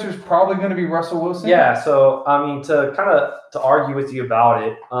your answer is probably going to be Russell Wilson. Yeah. So I mean, to argue with you about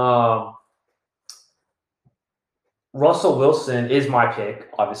it, Russell Wilson is my pick.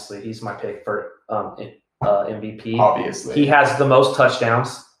 Obviously, he's my pick for MVP. Obviously, he has the most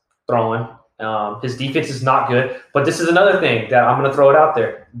touchdowns throwing. His defense is not good, but this is another thing that I'm going to throw it out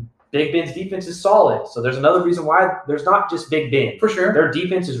there. Big Ben's defense is solid. So there's another reason why there's not just Big Ben. For sure. Their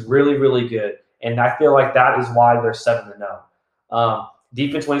defense is really, really good. And I feel like that is why they're 7-0.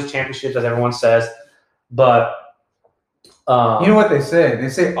 Defense wins championships, as everyone says. But you know what they say? They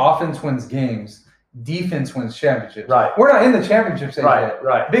say offense wins games, defense wins championships. Right. We're not in the championship stage yet.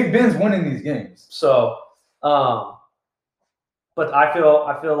 Right. Big Ben's winning these games. So, but I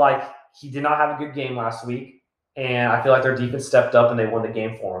feel like he did not have a good game last week. And I feel like their defense stepped up and they won the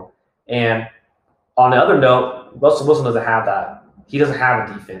game for him. And on the other note, Russell Wilson doesn't have that. He doesn't have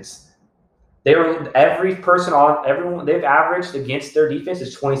a defense. Everyone they've averaged against their defense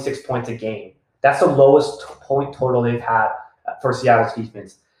is 26 points a game. That's the lowest point total they've had for Seattle's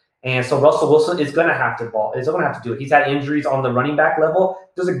defense. And so Russell Wilson is going to have to do it. He's had injuries on the running back level.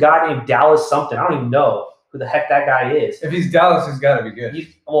 There's a guy named Dallas something. I don't even know who the heck that guy is. If he's Dallas, he's got to be good.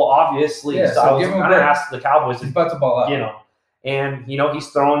 Obviously. Yeah, so I was going to ask the Cowboys. He's about to ball out. And, he's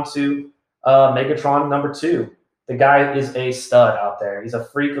thrown to Megatron number 2. The guy is a stud out there. He's a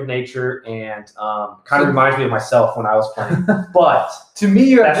freak of nature and kind of reminds me of myself when I was playing. But to me,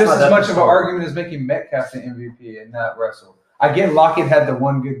 you have just as much of an argument as making Metcalf the MVP and not Russell. I get Lockett had the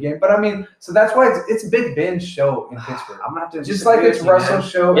one good game, but I mean, so that's why it's Big Ben's show in Pittsburgh. I'm gonna have to just like it's Russell's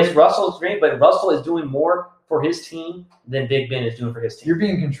show. It's Russell's great, but Russell is doing more for his team than Big Ben is doing for his team. You're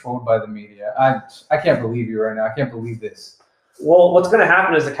being controlled by the media. I can't believe you right now. I can't believe this. Well, what's going to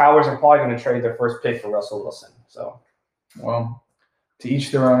happen is the Cowboys are probably going to trade their first pick for Russell Wilson. So, well, To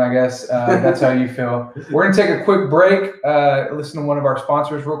each their own, I guess. That's how you feel. We're going to take a quick break, listen to one of our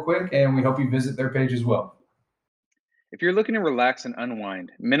sponsors real quick, and we hope you visit their page as well. If you're looking to relax and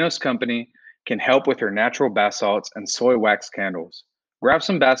unwind, Minos Company can help with their natural bath salts and soy wax candles. Grab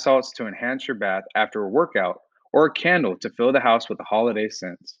some bath salts to enhance your bath after a workout, or a candle to fill the house with the holiday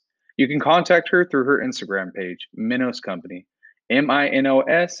scents. You can contact her through her Instagram page, Minos Company,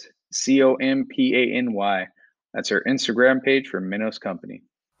 MinosCompany. That's her Instagram page for Minos Company.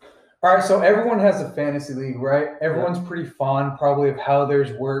 All right, so everyone has a fantasy league, right? Everyone's pretty fond probably of how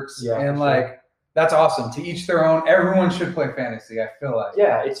theirs works. Yeah, and sure. That's awesome. To each their own. Everyone should play fantasy, I feel like.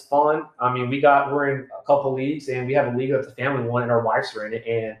 Yeah, it's fun. I mean, we're in a couple leagues, and we have a league that the family won, and our wives are in it,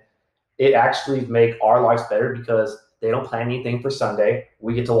 and it actually make our lives better because they don't plan anything for Sunday.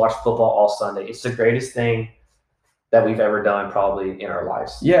 We get to watch football all Sunday. It's the greatest thing that we've ever done probably in our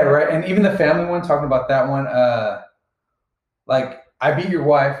lives. Yeah, right. And even the family one, talking about that one, I beat your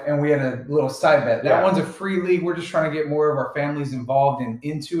wife and we had a little side bet. That one's a free league. We're just trying to get more of our families involved and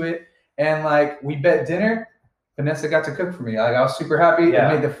into it. And we bet dinner. Vanessa got to cook for me. I was super happy.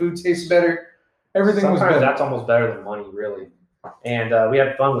 Yeah. It made the food taste better. Everything Sometimes was better. That's almost better than money, really. And we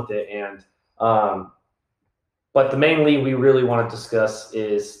had fun with it. And but the main league we really want to discuss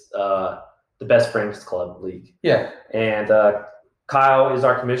is the Best Friends Club League. Yeah. And Kyle is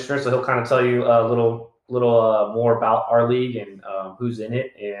our commissioner, so he'll kind of tell you a little more about our league and who's in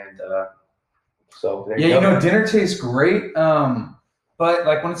it. And so there you go. Dinner tastes great. But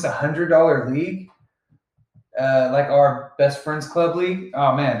when it's $100 league, our Best Friends Club League,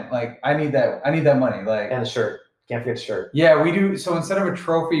 oh man, I need that money. And the shirt. Can't forget the shirt. Yeah, we do. So instead of a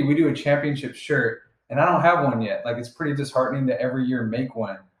trophy, we do a championship shirt. And I don't have one yet. It's pretty disheartening to every year make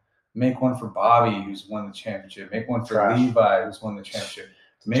one. Make one for Bobby, who's won the championship. Make one for Levi, who's won the championship.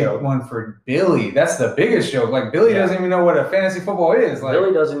 Make one for Billy. That's the biggest joke. Billy doesn't even know what a fantasy football is.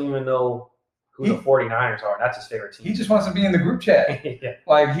 Billy doesn't even know who the 49ers are. That's his favorite team. He just wants to be in the group chat.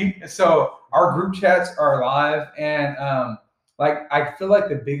 Yeah. So our group chats are live, and I feel like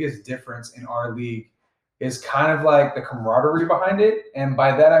the biggest difference in our league is kind of the camaraderie behind it. And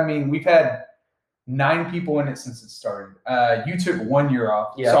by that I mean we've had 9 people in it since it started. You took 1 year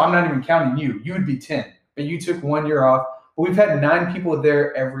off, so I'm not even counting you. You would be 10, but you took 1 year off. But we've had 9 people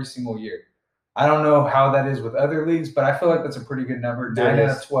there every single year. I don't know how that is with other leagues, but I feel like that's a pretty good number. 9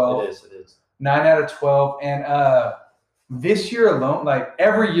 out of 12. It is. 9 out of 12. And this year alone,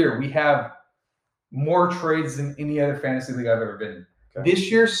 every year we have more trades than any other fantasy league I've ever been in. Okay.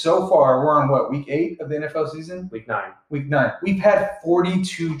 This year so far, we're on week 8 of the NFL season? Week 9. Week 9. We've had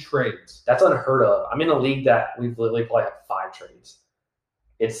 42 trades. That's unheard of. I'm in a league that we've literally probably had 5 trades.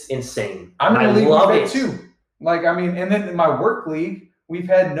 It's insane. I'm in a league with it too. And then in my work league, we've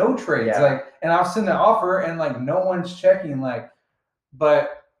had no trades. And I'll send an offer and no one's checking.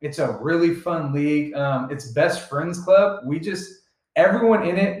 But it's a really fun league. It's Best Friends Club. Everyone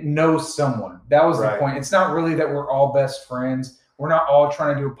in it knows someone. That was the point. It's not really that we're all best friends. We're not all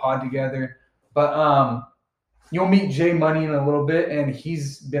trying to do a pod together. But you'll meet Jay Money in a little bit, and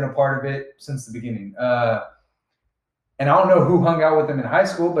he's been a part of it since the beginning. And I don't know who hung out with him in high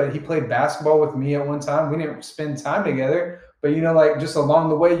school, but he played basketball with me at one time. We didn't spend time together, but just along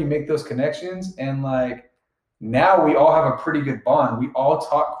the way, you make those connections. And now we all have a pretty good bond. We all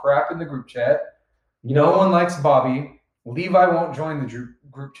talk crap in the group chat. No one likes Bobby. Levi won't join the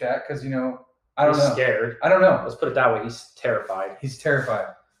group chat because, I don't know. He's scared. I don't know. Let's put it that way. He's terrified.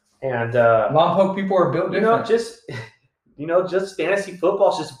 And Lompoc people are built different. Just fantasy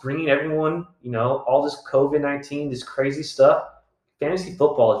football is just bringing everyone, all this COVID-19, this crazy stuff. Fantasy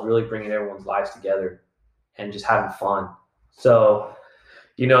football is really bringing everyone's lives together and just having fun. So,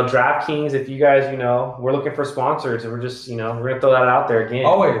 DraftKings, if you guys, we're looking for sponsors, and we're just, we're going to throw that out there again.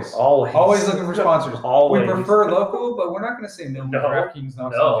 Always looking for sponsors. Always. We prefer local, but we're not going to say no. DraftKings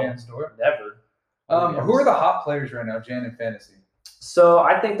knocks on Jan's door. Never. Who are the hot players right now, Jan, in fantasy? So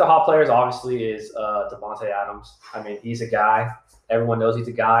I think the hot players obviously is Devontae Adams. I mean, he's a guy. Everyone knows he's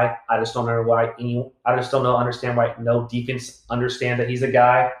a guy. I just don't understand why no defense understand that he's a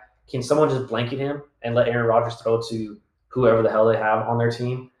guy. Can someone just blanket him and let Aaron Rodgers throw to whoever the hell they have on their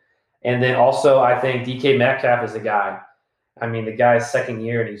team? And then also I think DK Metcalf is a guy. I mean, the guy's second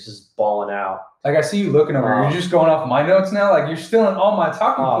year and he's just balling out. I see you looking over. You're just going off my notes now. You're stealing all my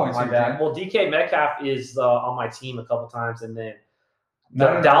talking points. My bad. Well, DK Metcalf is on my team a couple times, and then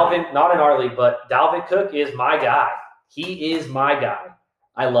Dalvin, not in our league, but Dalvin Cook is my guy. He is my guy.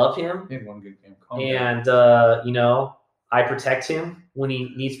 I love him. He had one good game. And, I protect him when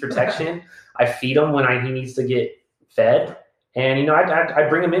he needs protection. I feed him when he needs to get fed. And I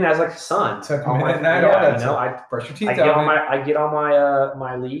bring him in as like a son. Tuck him in at night. Brush your teeth. I get on my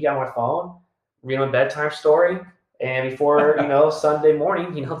my league on my phone, read my bedtime story, and before Sunday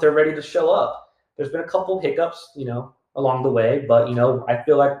morning, they're ready to show up. There's been a couple hiccups, along the way, but I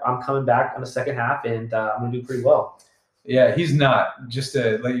feel like I'm coming back on the second half, and I'm gonna do pretty well. Yeah, he's not. Just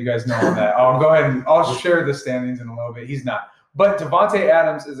to let you guys know on that, I'll go ahead and I'll share the standings in a little bit. He's not, but Davante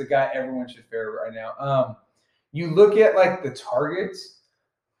Adams is a guy everyone should fear right now. You look at like the targets.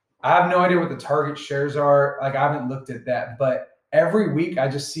 I have no idea what the target shares are. Like I haven't looked at that, but every week I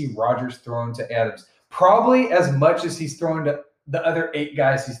just see Rodgers throwing to Adams, probably as much as he's throwing to the other 8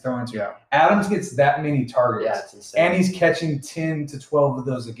 guys he's throwing to. Yeah. Adams gets that many targets. Yeah, it's insane. And he's catching 10 to 12 of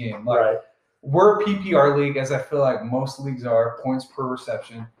those a game. Like, right. We're a PPR league, as I feel like most leagues are, points per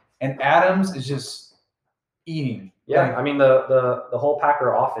reception. And Adams is just eating. Yeah, Like, I mean the whole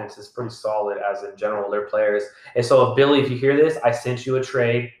Packer offense is pretty solid as in general, their players. And so, Billy, if you hear this, I sent you a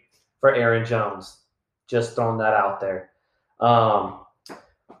trade for Aaron Jones. Just throwing that out there.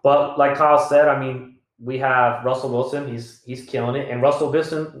 But like Kyle said, I mean, we have Russell Wilson. He's killing it, and Russell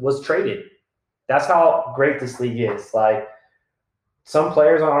Wilson was traded. That's how great this league is. Like some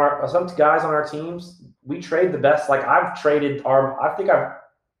guys on our teams, we trade the best. Like I think I've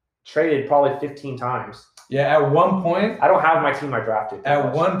traded probably 15 times. Yeah, at one point, I don't have my team I drafted.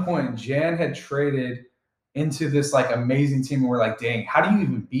 At one point, Jan had traded into this like amazing team, and we're like, dang, how do you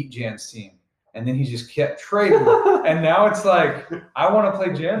even beat Jan's team? And then he just kept trading. And now it's like, I want to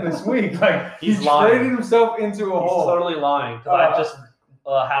play Jan this week. Like he's traded himself into a hole. He's totally lying. Because I just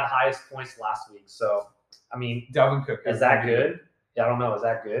had highest points last week. So, I mean, Dalvin Cook. Is that good? Yeah, I don't know. Is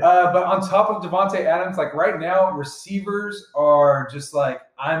that good? But on top of Davante Adams, like right now, receivers are just like,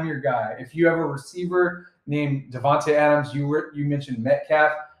 I'm your guy. If you have a receiver named Davante Adams, you mentioned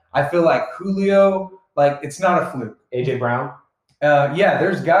Metcalf. I feel like Julio, like it's not a fluke. AJ Brown. Yeah,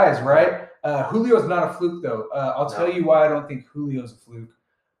 there's guys, right? Julio's not a fluke though. I'll tell you why I don't think Julio's a fluke.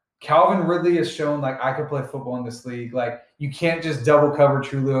 Calvin Ridley has shown like I can play football in this league. Like you can't just double cover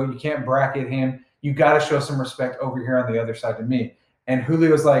Julio. You can't bracket him. You got to show some respect over here on the other side to me. And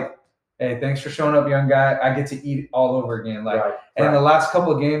Julio's like, hey, thanks for showing up, young guy. I get to eat all over again. Like, and in the last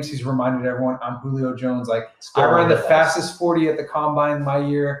couple of games, he's reminded everyone, I'm Julio Jones. Like, I ran the fastest 40 at the combine my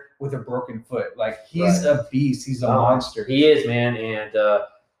year with a broken foot. Like, he's a beast. He's a monster. He is, man. And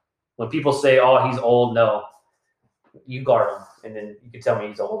when people say, oh, he's old, no. You guard him, and then you can tell me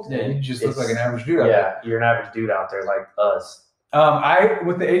he's old. Yeah, you just look like an average dude out there. Yeah, you're an average dude out there like us.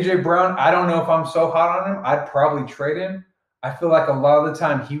 With the AJ Brown, I don't know if I'm so hot on him. I'd probably trade him. I feel like a lot of the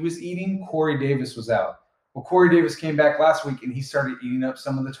time he was eating, Corey Davis was out. Well, Corey Davis came back last week and he started eating up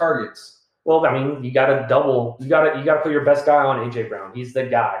some of the targets. Well, I mean, you got to double. You got to put your best guy on AJ Brown. He's the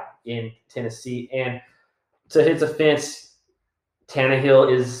guy in Tennessee. And to his offense,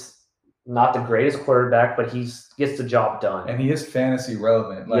 Tannehill is not the greatest quarterback, but he gets the job done. And he is fantasy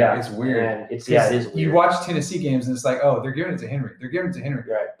relevant. Like it's weird. And it is weird. You watch Tennessee games and it's like, oh, they're giving it to Henry. They're giving it to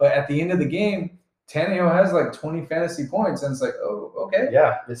Henry. Right. But at the end of the game, Tannehill has like 20 fantasy points, and it's like, oh, okay.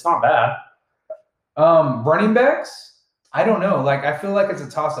 Yeah, it's not bad. Running backs, I don't know. Like, I feel like it's a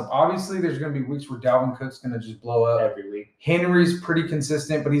toss-up. Obviously, there's going to be weeks where Dalvin Cook's going to just blow up. Every week. Henry's pretty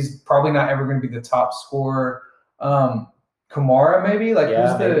consistent, but he's probably not ever going to be the top scorer. Kamara, maybe? Like,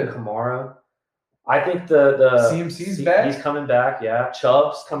 who's the Kamara? I think the CMC's back. He's coming back, yeah.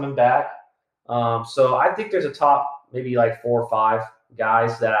 Chubb's coming back. So I think there's a top maybe like 4 or 5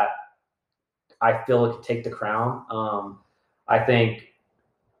 guys that I feel it could take the crown. I think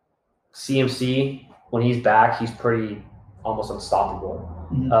CMC, when he's back, he's pretty almost unstoppable.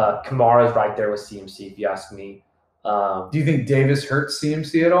 Mm-hmm. Kamara's right there with CMC, if you ask me. Do you think Davis hurts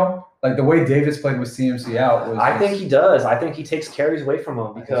CMC at all? Like the way Davis played with CMC out was. I think he does. I think he takes carries away from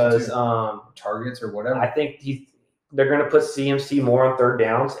him because targets or whatever. I think they're going to put CMC more on third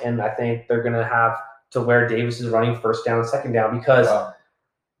downs, and I think they're going to have to where Davis is running first down and second down because.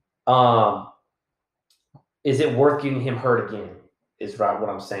 Is it worth getting him hurt again? Is right what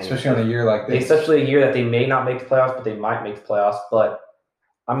I'm saying. Especially on a year like this. Especially a year that they may not make the playoffs, but they might make the playoffs. But,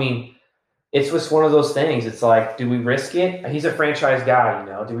 I mean, it's just one of those things. It's like, do we risk it? He's a franchise guy,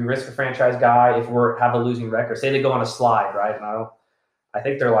 Do we risk a franchise guy if we have a losing record? Say they go on a slide, right? And I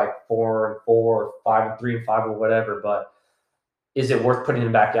think they're like 4-4 or 5-3 5 or whatever. But is it worth putting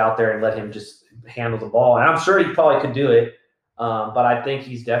him back out there and let him just handle the ball? And I'm sure he probably could do it. But I think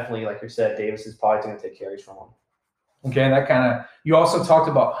he's definitely, like you said, Davis is probably going to take carries from him. Okay, and that kind of – you also talked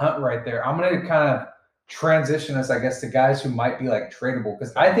about Hunt right there. I'm going to kind of transition us, I guess, to guys who might be, like, tradable.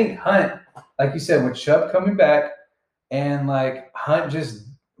 Because I think Hunt, like you said, with Chubb coming back and, like, Hunt just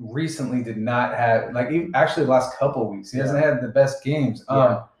recently did not have actually the last couple of weeks. He hasn't had the best games.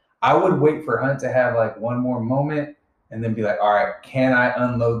 Yeah. I would wait for Hunt to have like one more moment and then be like, all right, can I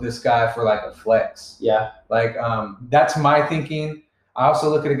unload this guy for like a flex? Yeah. Like that's my thinking. I also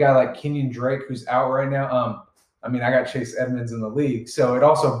look at a guy like Kenyon Drake who's out right now. I mean, I got Chase Edmonds in the league, so it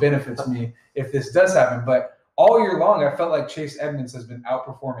also benefits me if this does happen. But all year long, I felt like Chase Edmonds has been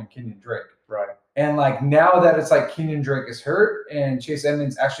outperforming Kenyon Drake. Right. And like now that it's like Kenyon Drake is hurt and Chase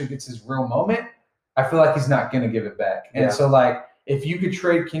Edmonds actually gets his real moment, I feel like he's not going to give it back. And so like if you could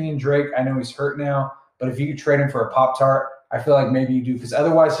trade Kenyon Drake, I know he's hurt now, but if you could trade him for a Pop-Tart, I feel like maybe you do, because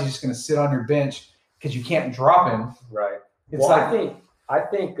otherwise he's just going to sit on your bench because you can't drop him. Right. It's well, like I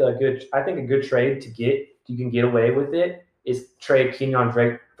think a good trade you can get away with it is trade Kenyon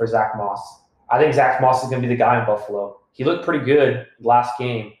Drake for Zach Moss. I think Zach Moss is going to be the guy in Buffalo. He looked pretty good last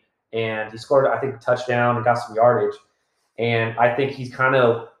game, and he scored, I think, a touchdown and got some yardage. And I think he's kind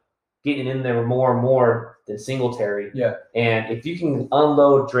of getting in there more and more than Singletary. Yeah. And if you can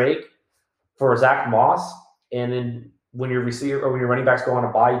unload Drake for Zach Moss, and then when your receiver or when your running backs go on a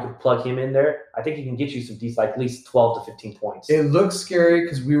bye, you can plug him in there. I think he can get you some decent, like at least 12 to 15 points. it looks scary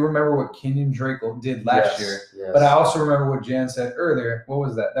because we remember what Kenyon Drake did last year. Yes. But I also remember what Jan said earlier. What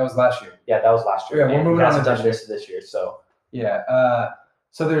was that? That was last year. Yeah, that was last year. Yeah, we're moving on to done this year. So yeah.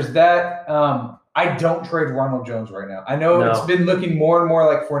 So there's that. I don't trade Ronald Jones right now. I know it's been looking more and more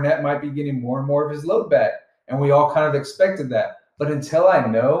like Fournette might be getting more and more of his load back, and we all kind of expected that. But until I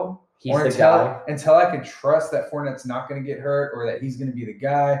know, until I can trust that Fournette's not going to get hurt, or that he's going to be the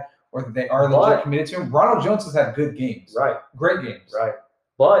guy, or that they are legit committed to him, Ronald Jones has had good games. Right. Great games. Right.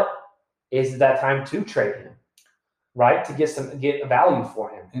 But is that time to trade him? Right? To get value for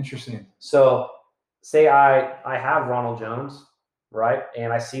him. Interesting. So say I have Ronald Jones, right?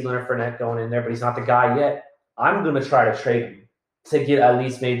 And I see Leonard Fournette going in there, but he's not the guy yet. I'm going to try to trade him to get at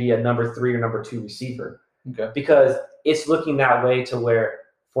least maybe a number 3 or number 2 receiver. Okay. Because it's looking that way to where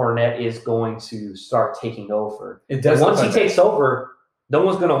Fournette is going to start taking over. It does. Once he takes over, no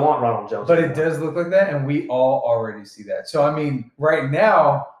one's going to want Ronald Jones. But it does look like that, and we all already see that. So, I mean, right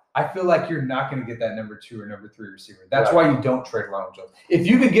now, I feel like you're not going to get that number 2 or number 3 receiver. That's why you don't trade Ronald Jones. If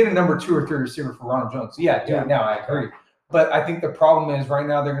you could get a number 2 or 3 receiver for Ronald Jones, do it now. I agree. But I think the problem is right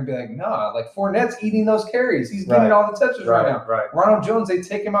now they're going to be like, nah, like Fournette's eating those carries. He's getting all the touches right now. Right. Ronald Jones, they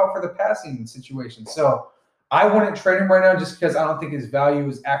take him out for the passing situation. So I wouldn't trade him right now just because I don't think his value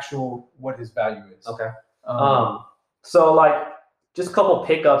is what his value is. Okay. So like just a couple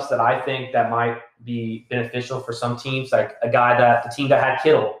pickups that I think that might be beneficial for some teams, like the team that had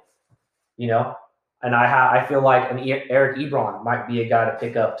Kittle, and I feel like an Eric Ebron might be a guy to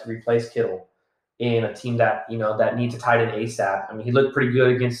pick up to replace Kittle in a team that that needs a tight end ASAP. I mean, he looked pretty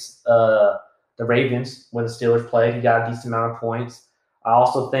good against the Ravens when the Steelers played. He got a decent amount of points. I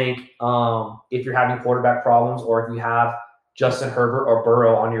also think if you're having quarterback problems, or if you have Justin Herbert or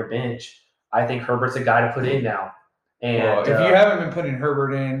Burrow on your bench, I think Herbert's a guy to put in now. And if you haven't been putting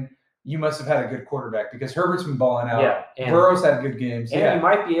Herbert in, you must have had a good quarterback, because Herbert's been balling out. Yeah, and Burrow's had good games. And you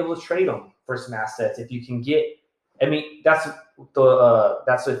might be able to trade him for some assets if you can get. I mean, that's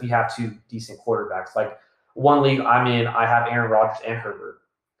if you have 2 decent quarterbacks. Like one league I'm in, I have Aaron Rodgers and Herbert.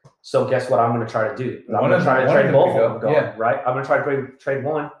 So guess what I'm going to try to do? I'm going to try to trade both of them. Right? I'm going to try to trade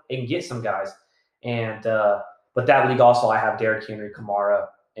one and get some guys. And but that league also, I have Derrick Henry, Kamara,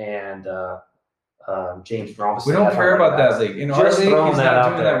 and James Robinson. We don't care about that league. In our league, he's not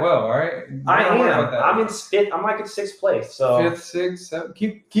doing that well. All right. I am. I'm in 5th. I'm like in 6th place. So 5th, 6th,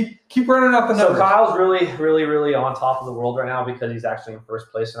 7th. Keep running off the numbers. So Kyle's really, really, really on top of the world right now because he's actually in 1st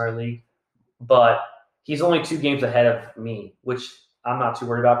place in our league. But he's only 2 games ahead of me, which I'm not too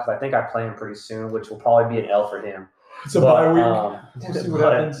worried about because I think I play him pretty soon, which will probably be an L for him. It's a bye week. We'll see what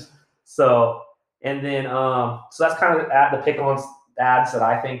happens. So, and then, so that's kind of the pick-on ads that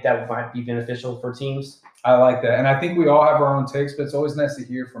I think that might be beneficial for teams. I like that. And I think we all have our own takes, but it's always nice to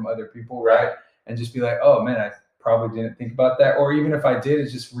hear from other people, right? And just be like, oh, man, I probably didn't think about that. Or even if I did, it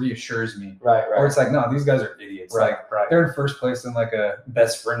just reassures me. Right. Or it's like, no, these guys are idiots. Right. They're in 1st place in like a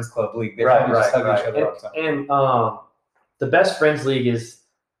best friends club league. They probably just hug each other all the time. And the best friends league is,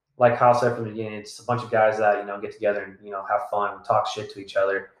 like Kyle said from the beginning, it's a bunch of guys that, get together and, have fun, talk shit to each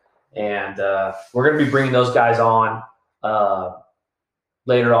other. And we're going to be bringing those guys on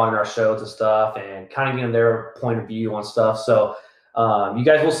later on in our shows and stuff, and kind of getting their point of view on stuff. So you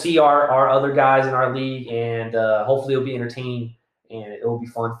guys will see our other guys in our league, and hopefully it'll be entertaining, and it will be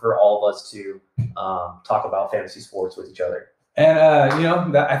fun for all of us to talk about fantasy sports with each other. And,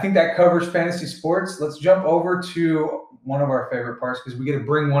 I think that covers fantasy sports. Let's jump over to one of our favorite parts, because we get to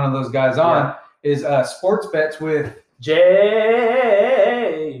bring one of those guys on, is sports bets with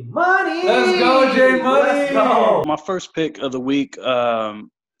Jay. J Money. Let's go, J Money. Let's go. My first pick of the week, I'm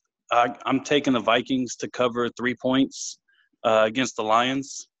taking the Vikings to cover 3 points against the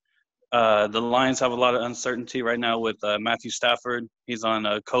Lions. The Lions have a lot of uncertainty right now with Matthew Stafford. He's on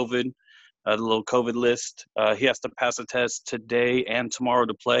COVID, the little COVID list. He has to pass a test today and tomorrow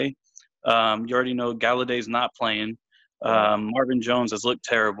to play. You already know Galladay's not playing. Marvin Jones has looked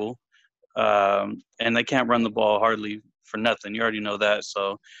terrible. And they can't run the ball hardly for nothing. You already know that.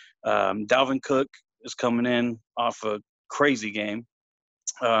 So Dalvin Cook is coming in off a crazy game.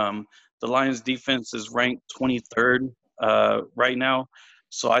 The Lions defense is ranked 23rd right now.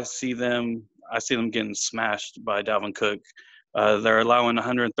 So I see them getting smashed by Dalvin Cook. They're allowing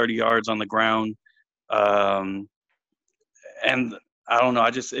 130 yards on the ground. And I don't know.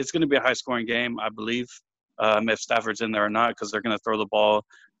 It's going to be a high-scoring game, I believe, if Stafford's in there or not, because they're going to throw the ball.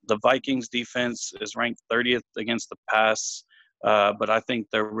 The Vikings defense is ranked 30th against the pass, but I think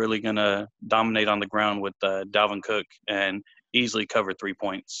they're really going to dominate on the ground with Dalvin Cook and easily cover 3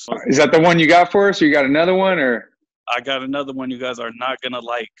 points. Is that the one you got for us, or you got another one, or? I got another one you guys are not going to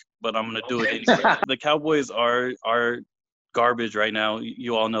like, but I'm going to do it anyway. The Cowboys are garbage right now.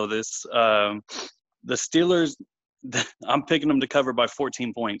 You all know this. The Steelers, I'm picking them to cover by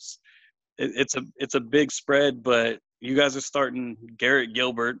 14 points. It's a big spread, but you guys are starting Garrett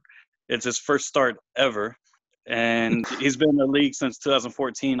Gilbert. It's his first start ever, and he's been in the league since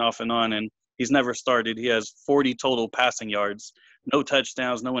 2014 off and on, and he's never started. He has 40 total passing yards, no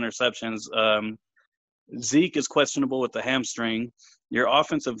touchdowns, no interceptions. Zeke is questionable with the hamstring. Your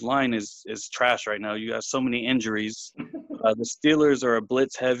offensive line is trash right now. You have so many injuries. The Steelers are a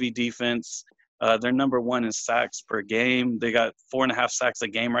blitz-heavy defense. They're number 1 in sacks per game. They got 4.5 sacks a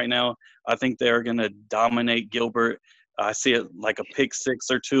game right now. I think they're going to dominate Gilbert. I see it like a pick 6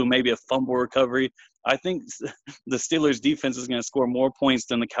 or 2, maybe a fumble recovery. I think the Steelers' defense is going to score more points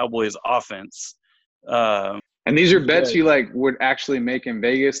than the Cowboys' offense. And these are bets you would actually make in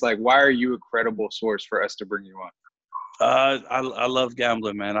Vegas. Like, why are you a credible source for us to bring you on? I love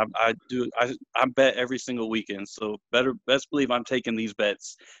gambling, man. I bet every single weekend. So best believe I'm taking these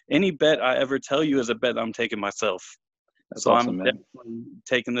bets. Any bet I ever tell you is a bet I'm taking myself. That's so awesome, I'm man. definitely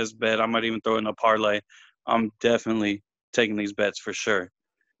taking this bet. I might even throw in a parlay. I'm definitely taking these bets for sure.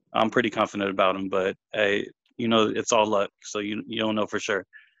 I'm pretty confident about them, but hey, it's all luck. So you don't know for sure.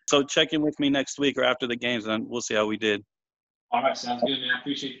 So check in with me next week or after the games, and we'll see how we did. All right, sounds good, man. I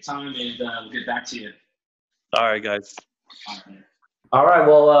appreciate the time, and we'll get back to you. All right, guys. All right,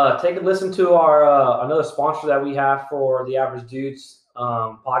 well, take a listen to our another sponsor that we have for the Average Dudes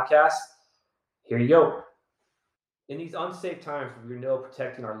podcast. Here you go. In these unsafe times, we know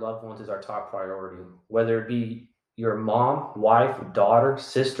protecting our loved ones is our top priority, whether it be your mom, wife, daughter,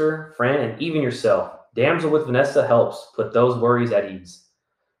 sister, friend, and even yourself. Damsel with Vanessa helps put those worries at ease.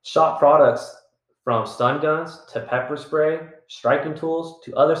 Shop products from stun guns to pepper spray, striking tools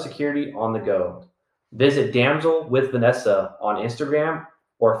to other security on the go. Visit Damsel with Vanessa on Instagram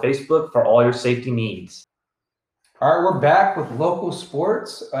or Facebook for all your safety needs. All right, we're back with local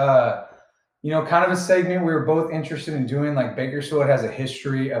sports. Kind of a segment we were both interested in doing. Like, Bakersfield has a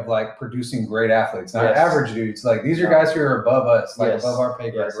history of producing great athletes, not average dudes. Like, these are guys who are above us, above our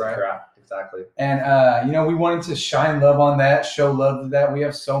pay grade, right? Exactly. And we wanted to shine love on that, show love to that. We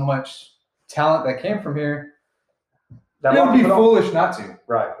have so much talent that came from here. It would be foolish not to.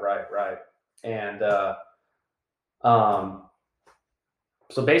 Right. And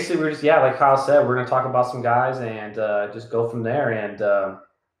so basically we're just, like Kyle said, we're going to talk about some guys and just go from there. And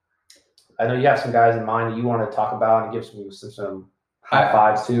I know you have some guys in mind that you want to talk about and give some high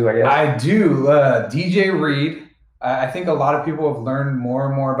fives too, I guess. I do. DJ Reed. I think a lot of people have learned more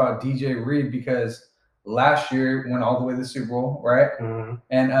and more about DJ Reed because last year went all the way to the Super Bowl, right? Mm-hmm.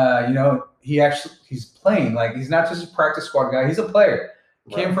 And he's playing. Like, he's not just a practice squad guy; he's a player.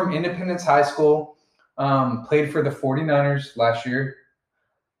 Right. Came from Independence High School, played for the 49ers last year,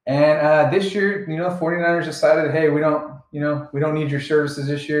 and this year, the 49ers decided, hey, we don't need your services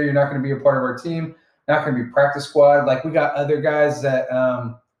this year. You're not going to be a part of our team. Not going to be practice squad. Like, we got other guys that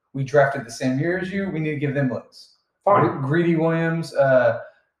we drafted the same year as you. We need to give them looks. Fine. Greedy Williams,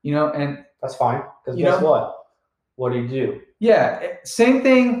 and that's fine. Because guess what? What do you do? Yeah, same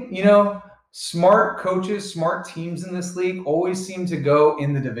thing. Smart coaches, smart teams in this league always seem to go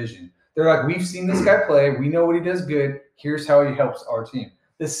in the division. They're like, we've seen this guy play. We know what he does good. Here's how he helps our team.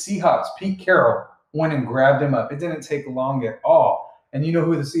 The Seahawks, Pete Carroll went and grabbed him up. It didn't take long at all. And you know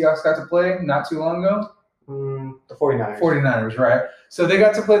who the Seahawks got to play not too long ago? The 49ers. 49ers, right? So they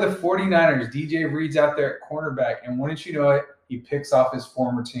got to play the 49ers. DJ Reed's out there at cornerback. And wouldn't you know it, he picks off his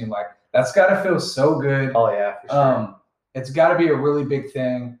former team. Like, that's got to feel so good. Oh, yeah, for sure. it's got to be a really big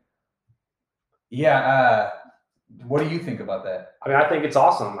thing. Yeah. What do you think about that? I mean, I think it's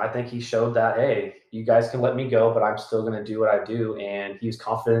awesome. I think he showed that, hey, you guys can let me go, but I'm still going to do what I do. And he was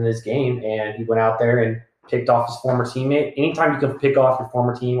confident in his game, and he went out there and picked off his former teammate. Anytime you can pick off your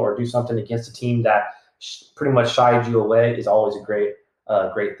former team or do something against a team that pretty much shied you away is always a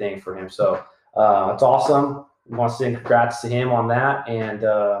great thing for him. So it's awesome. I want to say congrats to him on that. And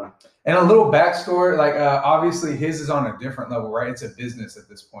a little backstory, like obviously his is on a different level, right? It's a business at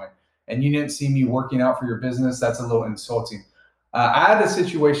this point. And you didn't see me working out for your business, that's a little insulting. I had a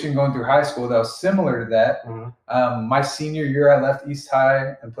situation going through high school that was similar to that. Mhm. My senior year, I left East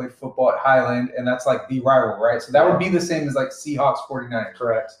High and played football at Highland, and that's like the rival, right? So that would be the same as like Seahawks 49ers.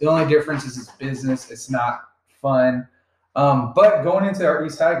 Correct. The only difference is it's business. It's not fun. But going into our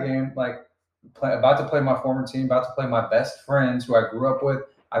East High game, like about to play my former team, about to play my best friends who I grew up with,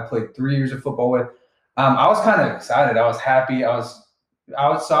 I played 3 years of football with. I was kind of excited. I was happy. I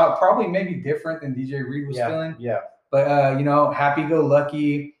saw it probably maybe different than DJ Reed was feeling. Yeah. But,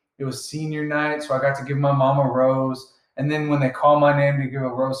 happy-go-lucky. It was senior night, so I got to give my mom a rose. And then when they called my name to give a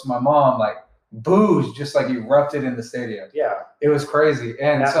rose to my mom, like, boos just, like, erupted in the stadium. Yeah. It was crazy.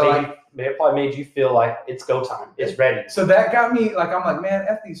 And that so, it probably made you feel like it's go time. It's ready. So that got me, like, I'm like, man,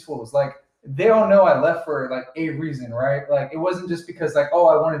 F these fools. Like, they all know I left for, like, a reason, right? Like, it wasn't just because, like, oh,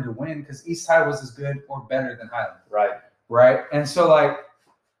 I wanted to win, because East High was as good or better than Highland. Right? And so, like,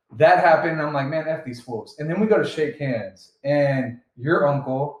 that happened, and I'm like, man, F these fools. And then we go to shake hands, and your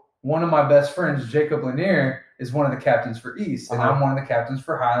uncle, one of my best friends, Jacob Lanier, is one of the captains for East, and I'm one of the captains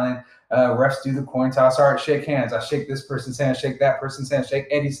for Highland. Refs do the coin toss. All right, shake hands. I shake this person's hand, shake that person's hand, shake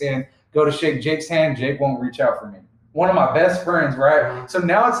Eddie's hand, go to shake Jake's hand. Jake won't reach out for me. One of my best friends, right? So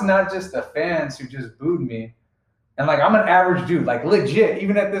now it's not just the fans who just booed me. And, like, I'm an average dude, like, legit,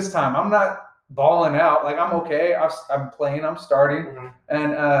 even at this time. I'm not balling out, like, I'm okay. I'm playing, I'm starting,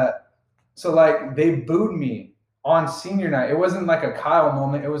 and so, like, they booed me on senior night. It wasn't like a Kyle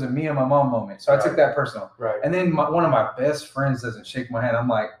moment; it was a me and my mom moment. So I took that personal. And then one of my best friends doesn't shake my hand. I'm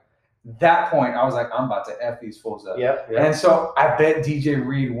like, that point, I was like, I'm about to F these fools up. And so I bet DJ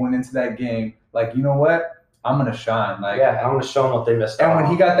Reed went into that game like, you know what? I'm gonna shine. Like, I'm gonna show them what they missed out. And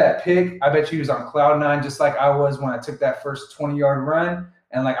when he got that pick, I bet you he was on cloud nine, just like I was when I took that first 20-yard run.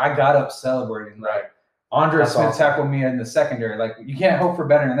 And, like, I got up celebrating. Like, Andre Smith tackled me in the secondary. Like, you can't hope for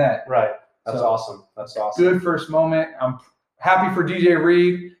better than that. That's awesome. That's awesome. Good first moment. I'm happy for DJ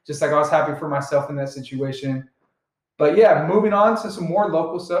Reed, just like I was happy for myself in that situation. But, yeah, moving on to some more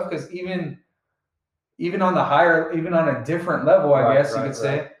local stuff, because even on a different level, I guess you could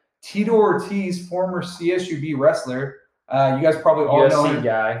say, Tito Ortiz, former CSUB wrestler, you guys probably all know him.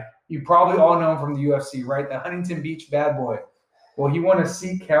 Guy. You probably all know him from the UFC, right? The Huntington Beach bad boy. Well, he won a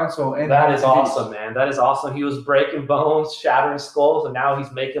Sikh council. And that is awesome, man. That is awesome. He was breaking bones, shattering skulls, and now he's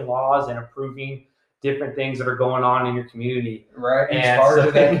making laws and approving different things that are going on in your community. Right.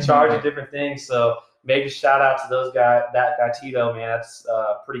 In charge of different things. So maybe shout out to that guy Tito, man. That's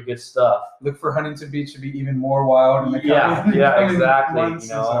pretty good stuff. Look for Huntington Beach to be even more wild in the coming exactly.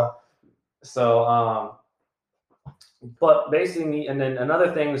 months, But basically, and then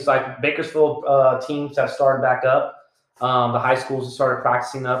another thing is, like, Bakersfield teams have started back up. The high schools have started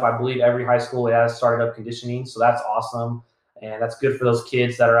practicing up. I believe every high school has started up conditioning, so that's awesome, and that's good for those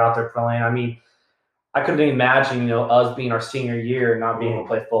kids that are out there playing. I mean, I couldn't imagine, us being our senior year and not being able to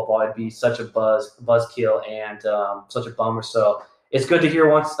play football. It'd be such a buzzkill and such a bummer. So it's good to hear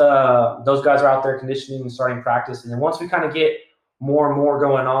once those guys are out there conditioning and starting practice, and then once we kind of get more and more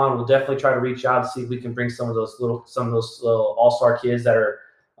going on, we'll definitely try to reach out and see if we can bring some of those little all-star kids that are.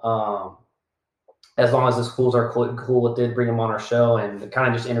 As long as the schools are cool with it, bring them on our show and kind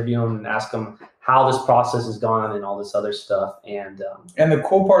of just interview them and ask them how this process has gone and all this other stuff. And the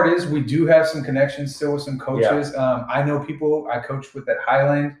cool part is we do have some connections still with some coaches. I know people I coached with at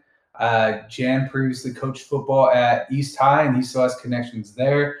Highland. Jan previously coached football at East High, and he still has connections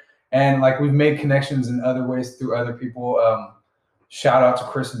there. And, like, we've made connections in other ways through other people. Shout out to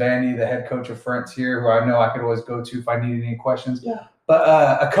Chris Bandy, the head coach of Frontier, who I know I could always go to if I needed any questions. But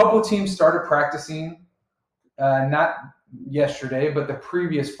a couple teams started practicing, not yesterday, but the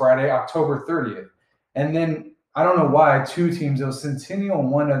previous Friday, October 30th. And then, I don't know why, 2 teams, it was Centennial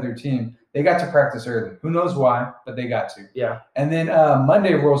and one other team, they got to practice early. Who knows why, but they got to. And then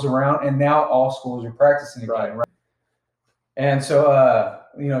Monday rolls around, and now all schools are practicing again. Right? And so,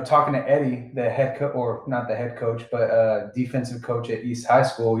 talking to Eddie, the head coach, or not the head coach, but defensive coach at East High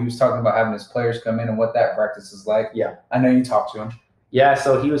School, he was talking about having his players come in and what that practice is like. I know you talked to him.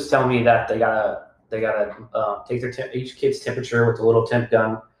 So he was telling me that they gotta take each kid's temperature with a little temp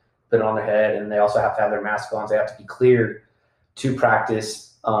gun. put it on their head, and they also have to have their mask on. So they have to be cleared to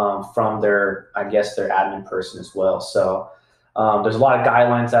practice from their admin person as well. So there's a lot of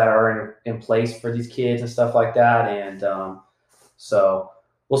guidelines that are in place for these kids and stuff like that. And so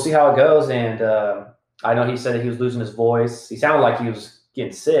we'll see how it goes. And I know he said that he was losing his voice. He sounded like he was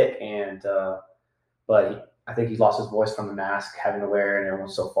getting sick, but I think he lost his voice from the mask, having to wear it, and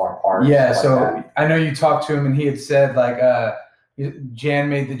everyone's so far apart. Yeah, so I know you talked to him, and he had said, like, Jan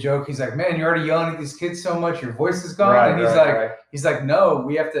made the joke. He's like, man, you're already yelling at these kids so much, your voice is gone. Right, and he's like, no,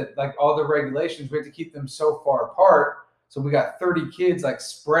 we have to, like, all the regulations, we have to keep them so far apart. So we got 30 kids, like,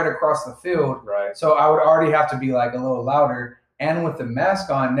 spread across the field. Right. So I would already have to be, like, a little louder. And with the mask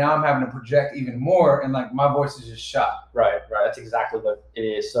on, now I'm having to project even more, and, like, my voice is just shot. Right. That's exactly what it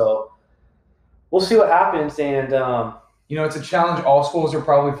is. So we'll see what happens. And it's a challenge all schools are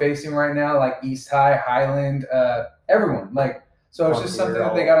probably facing right now, like East High, Highland, everyone. Like, so it's just something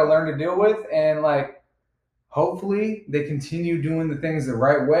that they got to learn to deal with. And, like, hopefully they continue doing the things the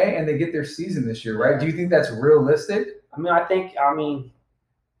right way and they get their season this year, right? Do you think that's realistic? I think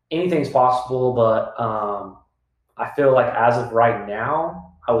anything's possible, but I feel like as of right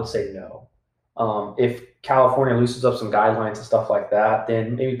now, I would say no. If California loosens up some guidelines and stuff like that,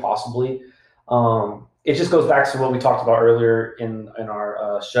 then maybe possibly. It just goes back to what we talked about earlier in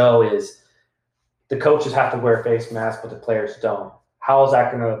our show is the coaches have to wear a face mask, but the players don't. How's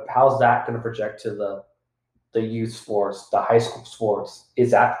that gonna project to the youth sports, the high school sports?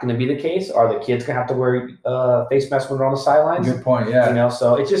 Is that going to be the case? Are the kids going to have to wear face masks when they're on the sidelines? Good point. Yeah.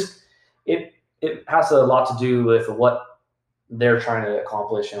 So it has a lot to do with what they're trying to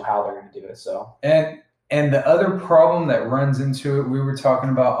accomplish and how they're going to do it. So and the other problem that runs into it, we were talking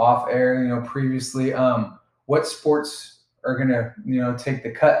about off air, previously. What sports are going to take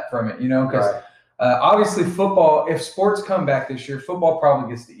the cut from it? Because obviously football. If sports come back this year, football probably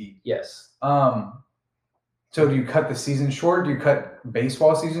gets to eat. Yes. So do you cut the season short? Do you cut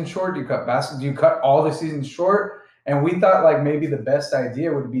baseball season short? Do you cut basketball? Do you cut all the seasons short? And we thought like maybe the best idea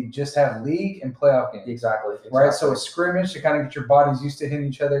would be just have league and playoff games. Exactly. Right? So a scrimmage to kind of get your bodies used to hitting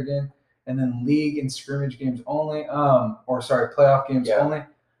each other again, and then league and scrimmage games only. Playoff games only.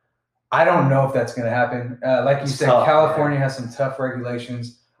 I don't know if that's going to happen. Like you said, tough, California has some tough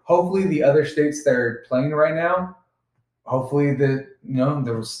regulations. Hopefully the other states that are playing right now, hopefully the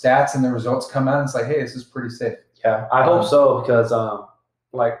stats and the results come out and it's like, hey, this is pretty safe. Yeah, I hope so because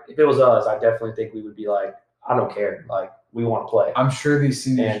if it was us, I definitely think we would be like, I don't care, like we want to play. I'm sure these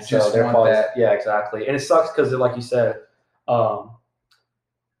seniors just want that. Yeah, exactly. And it sucks because, like you said,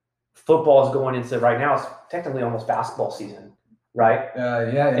 football is going into right now. It's technically almost basketball season, right?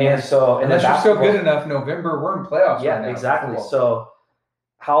 Yeah. Unless you're still good enough, November we're in playoffs. Yeah, right now, exactly. So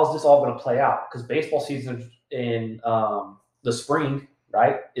how is this all going to play out? Because baseball season in the spring,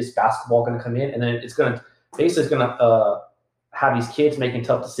 right, is basketball going to come in, and then it's going to have these kids making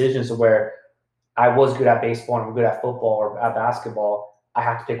tough decisions where I was good at baseball and I'm good at football or at basketball. I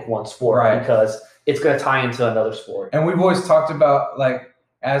have to pick one sport because it's going to tie into another sport. And we've always talked about, like,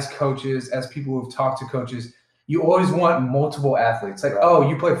 as coaches, as people who've talked to coaches, you always want multiple athletes. Like, oh,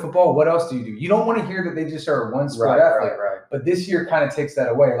 you play football? What else do you do? You don't want to hear that they just are a one-sport athlete. Right. But this year kind of takes that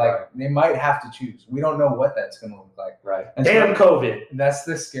away. Like, they might have to choose. We don't know what that's going to look like. Right. And damn COVID. That's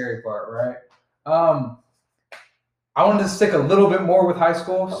the scary part, right? I wanted to stick a little bit more with high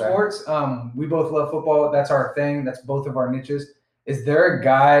school sports. We both love football. That's our thing. That's both of our niches. Is there a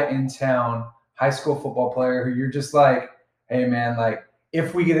guy in town, high school football player, who you're just like, hey, man, like,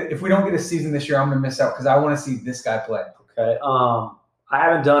 if we don't get a season this year, I'm gonna miss out because I want to see this guy play. Okay. I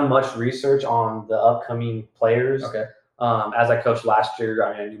haven't done much research on the upcoming players. Okay. As I coached last year,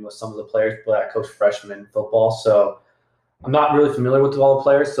 I knew some of the players, but I coached freshman football, so I'm not really familiar with all the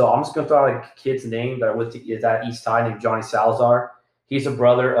players. So I'm just gonna throw out a kid's name that is at East High named Johnny Salazar. He's a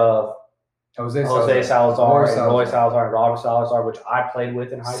brother of Jose Salazar, and Roy Salazar, and Robert Salazar, which I played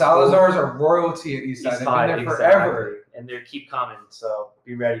with in high school. Salazars are royalty at East High. They've been there forever. And they keep coming, so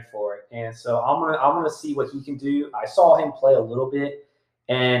be ready for it. And so I'm gonna see what he can do. I saw him play a little bit,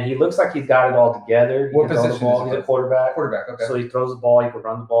 and he looks like he's got it all together. What position is he? He's a quarterback. Quarterback, okay. So he throws the ball, he can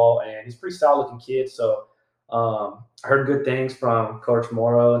run the ball, and he's a pretty solid-looking kid. So I heard good things from Coach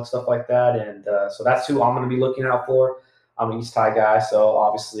Morrow and stuff like that, and so that's who I'm gonna be looking out for. I'm an East High guy, so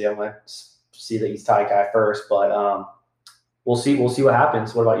obviously I'm gonna see the East High guy first, but we'll see what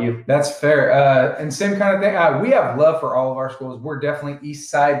happens. What about you? That's fair. And same kind of thing. We have love for all of our schools. We're definitely East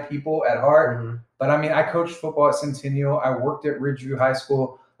Side people at heart. Mm-hmm. But I mean, I coached football at Centennial. I worked at Ridgeview High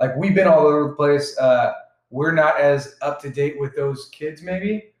School. Like, we've been all over the place. We're not as up to date with those kids,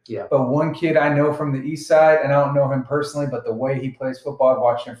 maybe. Yeah. But one kid I know from the East Side, and I don't know him personally, but the way he plays football, I've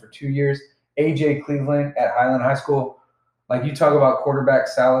watched him for 2 years. AJ Cleveland at Highland High School. Like, you talk about quarterback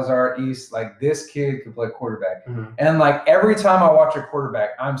Salazar at East, like, this kid could play quarterback. Mm-hmm. And, like, every time I watch a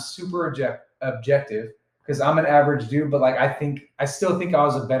quarterback, I'm super objective because I'm an average dude, but, like, I still think I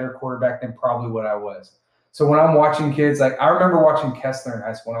was a better quarterback than probably what I was. So when I'm watching kids, like, I remember watching Kessler in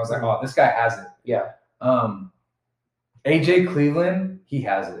high school, and I was like, oh, this guy has it. Yeah. AJ Cleveland, he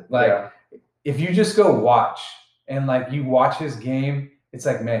has it. Like, if you just go watch and, like, you watch his game, it's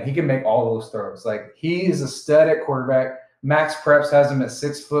like, man, he can make all those throws. Like, he is a stud at quarterback. Max Preps has him at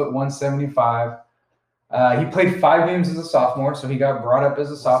 6 foot, 175. He played 5 games as a sophomore, so he got brought up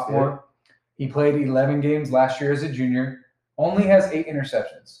as a sophomore. He played 11 games last year as a junior. Only has 8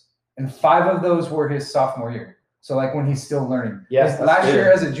 interceptions, and 5 of those were his sophomore year. So, like, when he's still learning. Yes, last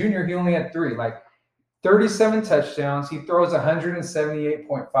year as a junior, he only had 3. Like, 37 touchdowns. He throws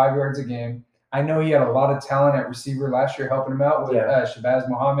 178.5 yards a game. I know he had a lot of talent at receiver last year helping him out with Shabazz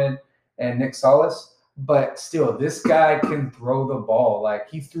Muhammad and Nick Solis. But still, this guy can throw the ball. Like,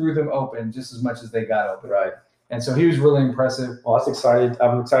 he threw them open just as much as they got open. Right. And so he was really impressive. Well, that's excited.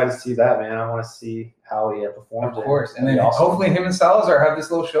 I'm excited to see that, man. I want to see how he performs. Of course. And then hopefully him and Salazar have this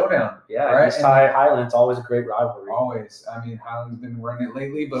little showdown. Yeah. Right? East High Highland's always a great rivalry. Always. I mean, Highland's been running it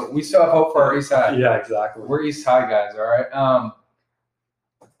lately, but we still have hope for our East High. Yeah, exactly. We're East High guys, all right?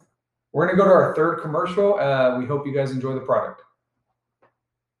 We're going to go to our third commercial. We hope you guys enjoy the product.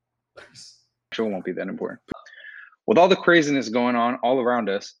 It won't be that important. With all the craziness going on all around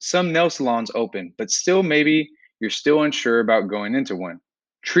us, some nail salons open, but still maybe you're still unsure about going into one.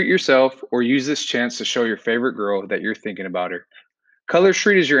 Treat yourself or use this chance to show your favorite girl that you're thinking about her. Color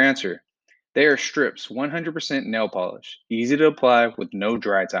Street is your answer. They are strips, 100% nail polish, easy to apply with no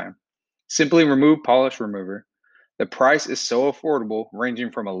dry time. Simply remove polish remover. The price is so affordable,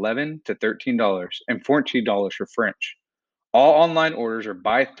 ranging from $11 to $13 and $14 for French. All online orders are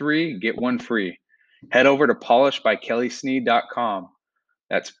buy 3, get 1 free. Head over to polishbykellysneed.com.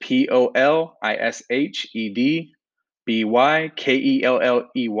 That's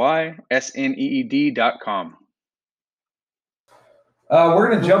POLISHBYKELLEYSNEED.com. We're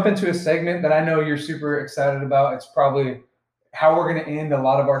going to jump into a segment that I know you're super excited about. It's probably how we're going to end a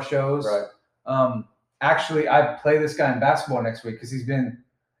lot of our shows. Right. Actually, I play this guy in basketball next week because he's been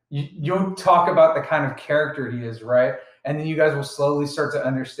 – you'll talk about the kind of character he is, right? And then you guys will slowly start to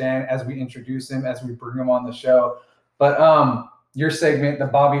understand as we introduce him, as we bring him on the show. But your segment, the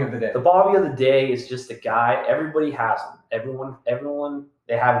Bobby of the Day. The Bobby of the Day is just a guy. Everybody has him. Everyone,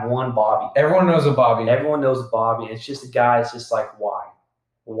 they have one Bobby. Everyone knows a Bobby. Everyone knows a Bobby. And it's just a guy. It's just like, why?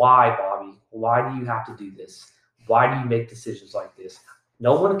 Why, Bobby? Why do you have to do this? Why do you make decisions like this?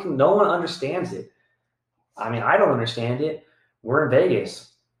 No one understands it. I mean, I don't understand it. We're in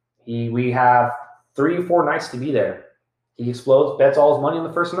Vegas. We have 3 or 4 nights to be there. He explodes, bets all his money on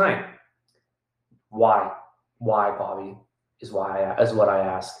the first night. Why? Why, Bobby? Is what I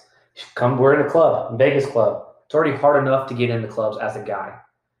ask. We're in a club, Vegas club. It's already hard enough to get into clubs as a guy.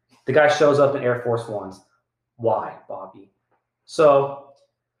 The guy shows up in Air Force Ones. Why, Bobby? So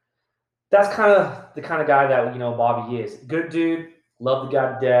that's the kind of guy that Bobby is. Good dude, love the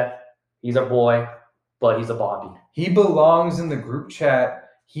guy to death. He's our boy, but he's a Bobby. He belongs in the group chat.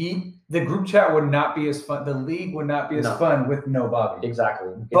 The group chat would not be as fun. The league would not be as fun with no Bobby. Exactly.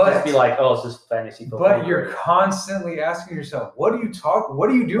 It'd But just be like, oh, it's just fantasy football. But you're constantly asking yourself, what are you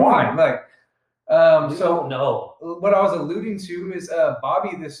doing? Why? Like, We don't know. What I was alluding to is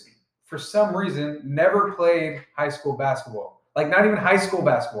Bobby, for some reason, never played high school basketball. Like, not even high school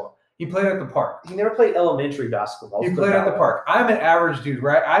basketball. He played at the park. He never played elementary basketball. He played at the park. I'm an average dude,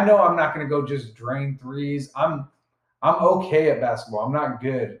 right? I know I'm not going to go just drain threes. I'm okay at basketball. I'm not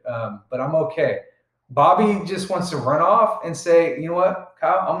good, but I'm okay. Bobby just wants to run off and say, you know what,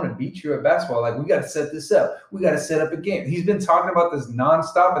 Kyle, I'm going to beat you at basketball. Like, we got to set this up. We got to set up a game. He's been talking about this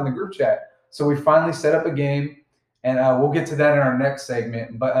nonstop in the group chat. So we finally set up a game, and we'll get to that in our next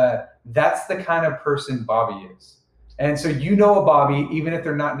segment. But that's the kind of person Bobby is. And so you know a Bobby, even if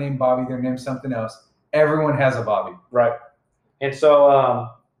they're not named Bobby, they're named something else. Everyone has a Bobby. Right. And so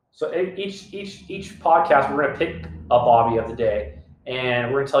each podcast, we're going to pick a Bobby of the day,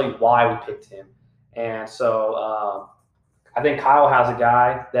 and we're going to tell you why we picked him. And so I think Kyle has a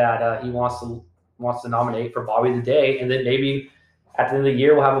guy that he wants to nominate for Bobby of the Day, and then maybe at the end of the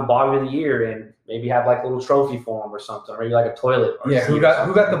year we'll have a Bobby of the Year, and maybe have like a little trophy for him or something, or maybe like a toilet. Or who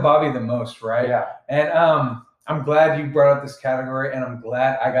got the Bobby the most, right? Yeah. And I'm glad you brought up this category, and I'm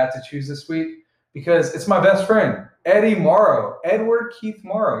glad I got to choose this week because it's my best friend, Eddie Morrow, Edward Keith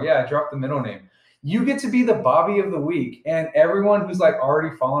Morrow. Yeah, I dropped the middle name. You get to be the Bobby of the week. And everyone who's like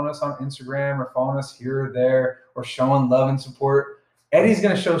already following us on Instagram or following us here or there or showing love and support, Eddie's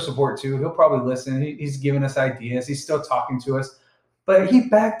going to show support too. He'll probably listen. He's giving us ideas. He's still talking to us. But he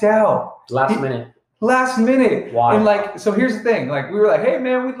backed out. Last minute. Why? And like, so here's the thing. Like, we were like, hey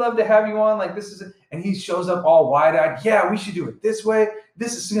man, we'd love to have you on. Like, this is it. And he shows up all wide-eyed. Yeah, we should do it this way.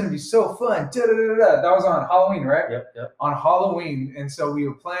 This is going to be so fun. Da-da-da-da. That was on Halloween, right? Yep. On Halloween. And so we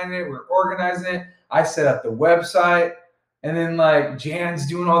were planning it. We were organizing it. I set up the website. And then like Jan's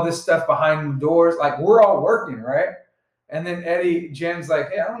doing all this stuff behind the doors. Like, we're all working, right? And then Jan's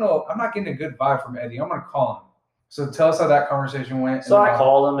like, hey, I don't know. I'm not getting a good vibe from Eddie. I'm going to call him. So tell us how that conversation went. So I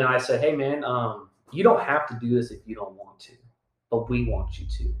called him and I said, hey man, you don't have to do this if you don't want to, but we want you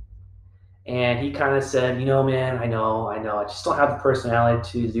to. And he kind of said, man, I know. I just don't have the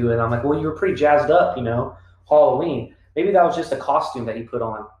personality to do it. And I'm like, well, you were pretty jazzed up, Halloween. Maybe that was just a costume that he put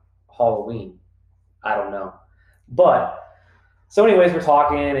on Halloween. I don't know. But so anyways, we're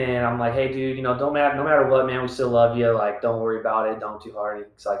talking and I'm like, hey dude, no matter what, man, we still love you. Like, don't worry about it. Don't too hard. And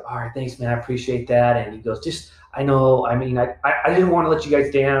he's like, all right, thanks, man. I appreciate that. And he goes, I know. I mean, I didn't want to let you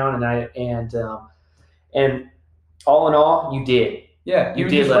guys down. And all in all, you did. Yeah, you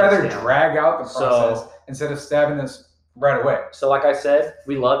would rather drag out the process instead of stabbing us right away. So like I said,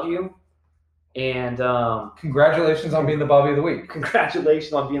 we love you. And congratulations on being the Bobby of the week.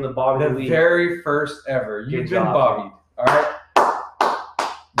 Congratulations on being the Bobby of the week. The very first ever. You've been Bobby. All right.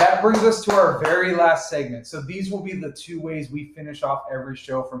 That brings us to our very last segment. So these will be the 2 ways we finish off every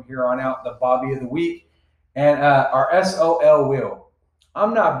show from here on out, the Bobby of the week and our SOL wheel.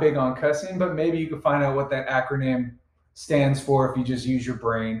 I'm not big on cussing, but maybe you can find out what that acronym stands for if you just use your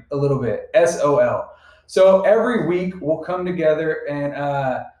brain a little bit. SOL. So every week we'll come together and,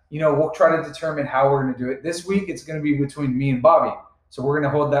 we'll try to determine how we're going to do it. This week it's going to be between me and Bobby. So we're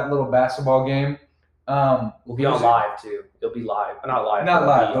going to hold that little basketball game. We'll be on live too. It'll be live. Not live. Not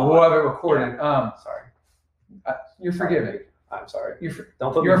live, but we'll have it recorded. Yeah. Sorry. You're forgiven. I'm sorry.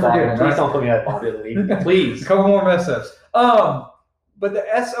 Don't put me on Bobby. Please don't put me at Bobby of the week. Please. A couple more mess ups. But the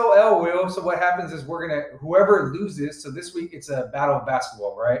SOL wheel, so what happens is whoever loses, so this week it's a battle of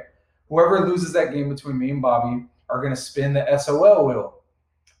basketball, right? Whoever loses that game between me and Bobby are going to spin the SOL wheel.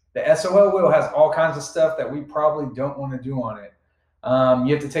 The SOL wheel has all kinds of stuff that we probably don't want to do on it.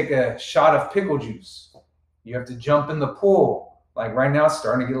 You have to take a shot of pickle juice. You have to jump in the pool. Like right now, it's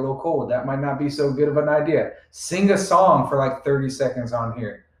starting to get a little cold. That might not be so good of an idea. Sing a song for like 30 seconds on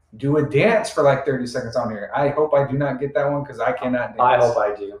here. Do a dance for like 30 seconds on here. I hope I do not get that one because I cannot dance. I hope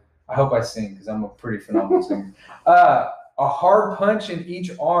I do. I hope I sing because I'm a pretty phenomenal singer. A hard punch in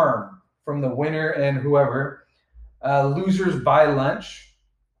each arm from the winner and whoever. Losers buy lunch.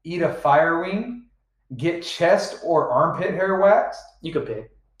 Eat a fire wing. Get chest or armpit hair waxed. You could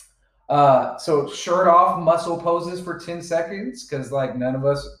pick. So shirt off muscle poses for 10 seconds because like none of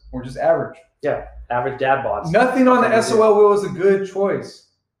us, we're just average. Yeah, average dad bods. Nothing on the SOL wheel is a good choice.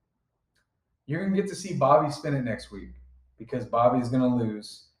 You're going to get to see Bobby spin it next week because Bobby's going to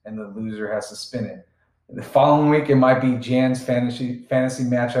lose and the loser has to spin it. The following week, it might be Jan's fantasy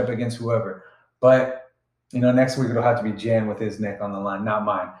matchup against whoever. But, next week it'll have to be Jan with his neck on the line, not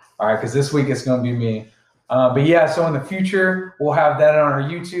mine. All right, because this week it's going to be me. But yeah, so in the future, we'll have that on our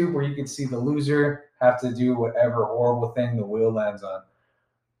YouTube where you can see the loser have to do whatever horrible thing the wheel lands on.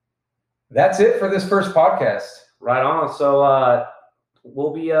 That's it for this first podcast. Right on. So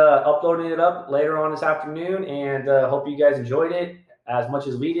we'll be uploading it up later on this afternoon, and hope you guys enjoyed it as much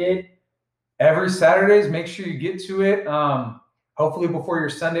as we did. Every Saturdays, make sure you get to it. Hopefully before your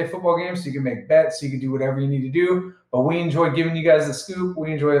Sunday football game so you can make bets, so you can do whatever you need to do. But we enjoy giving you guys the scoop.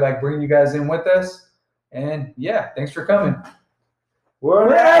 We enjoy bringing you guys in with us. And yeah, thanks for coming.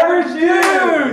 We're Average Dudes!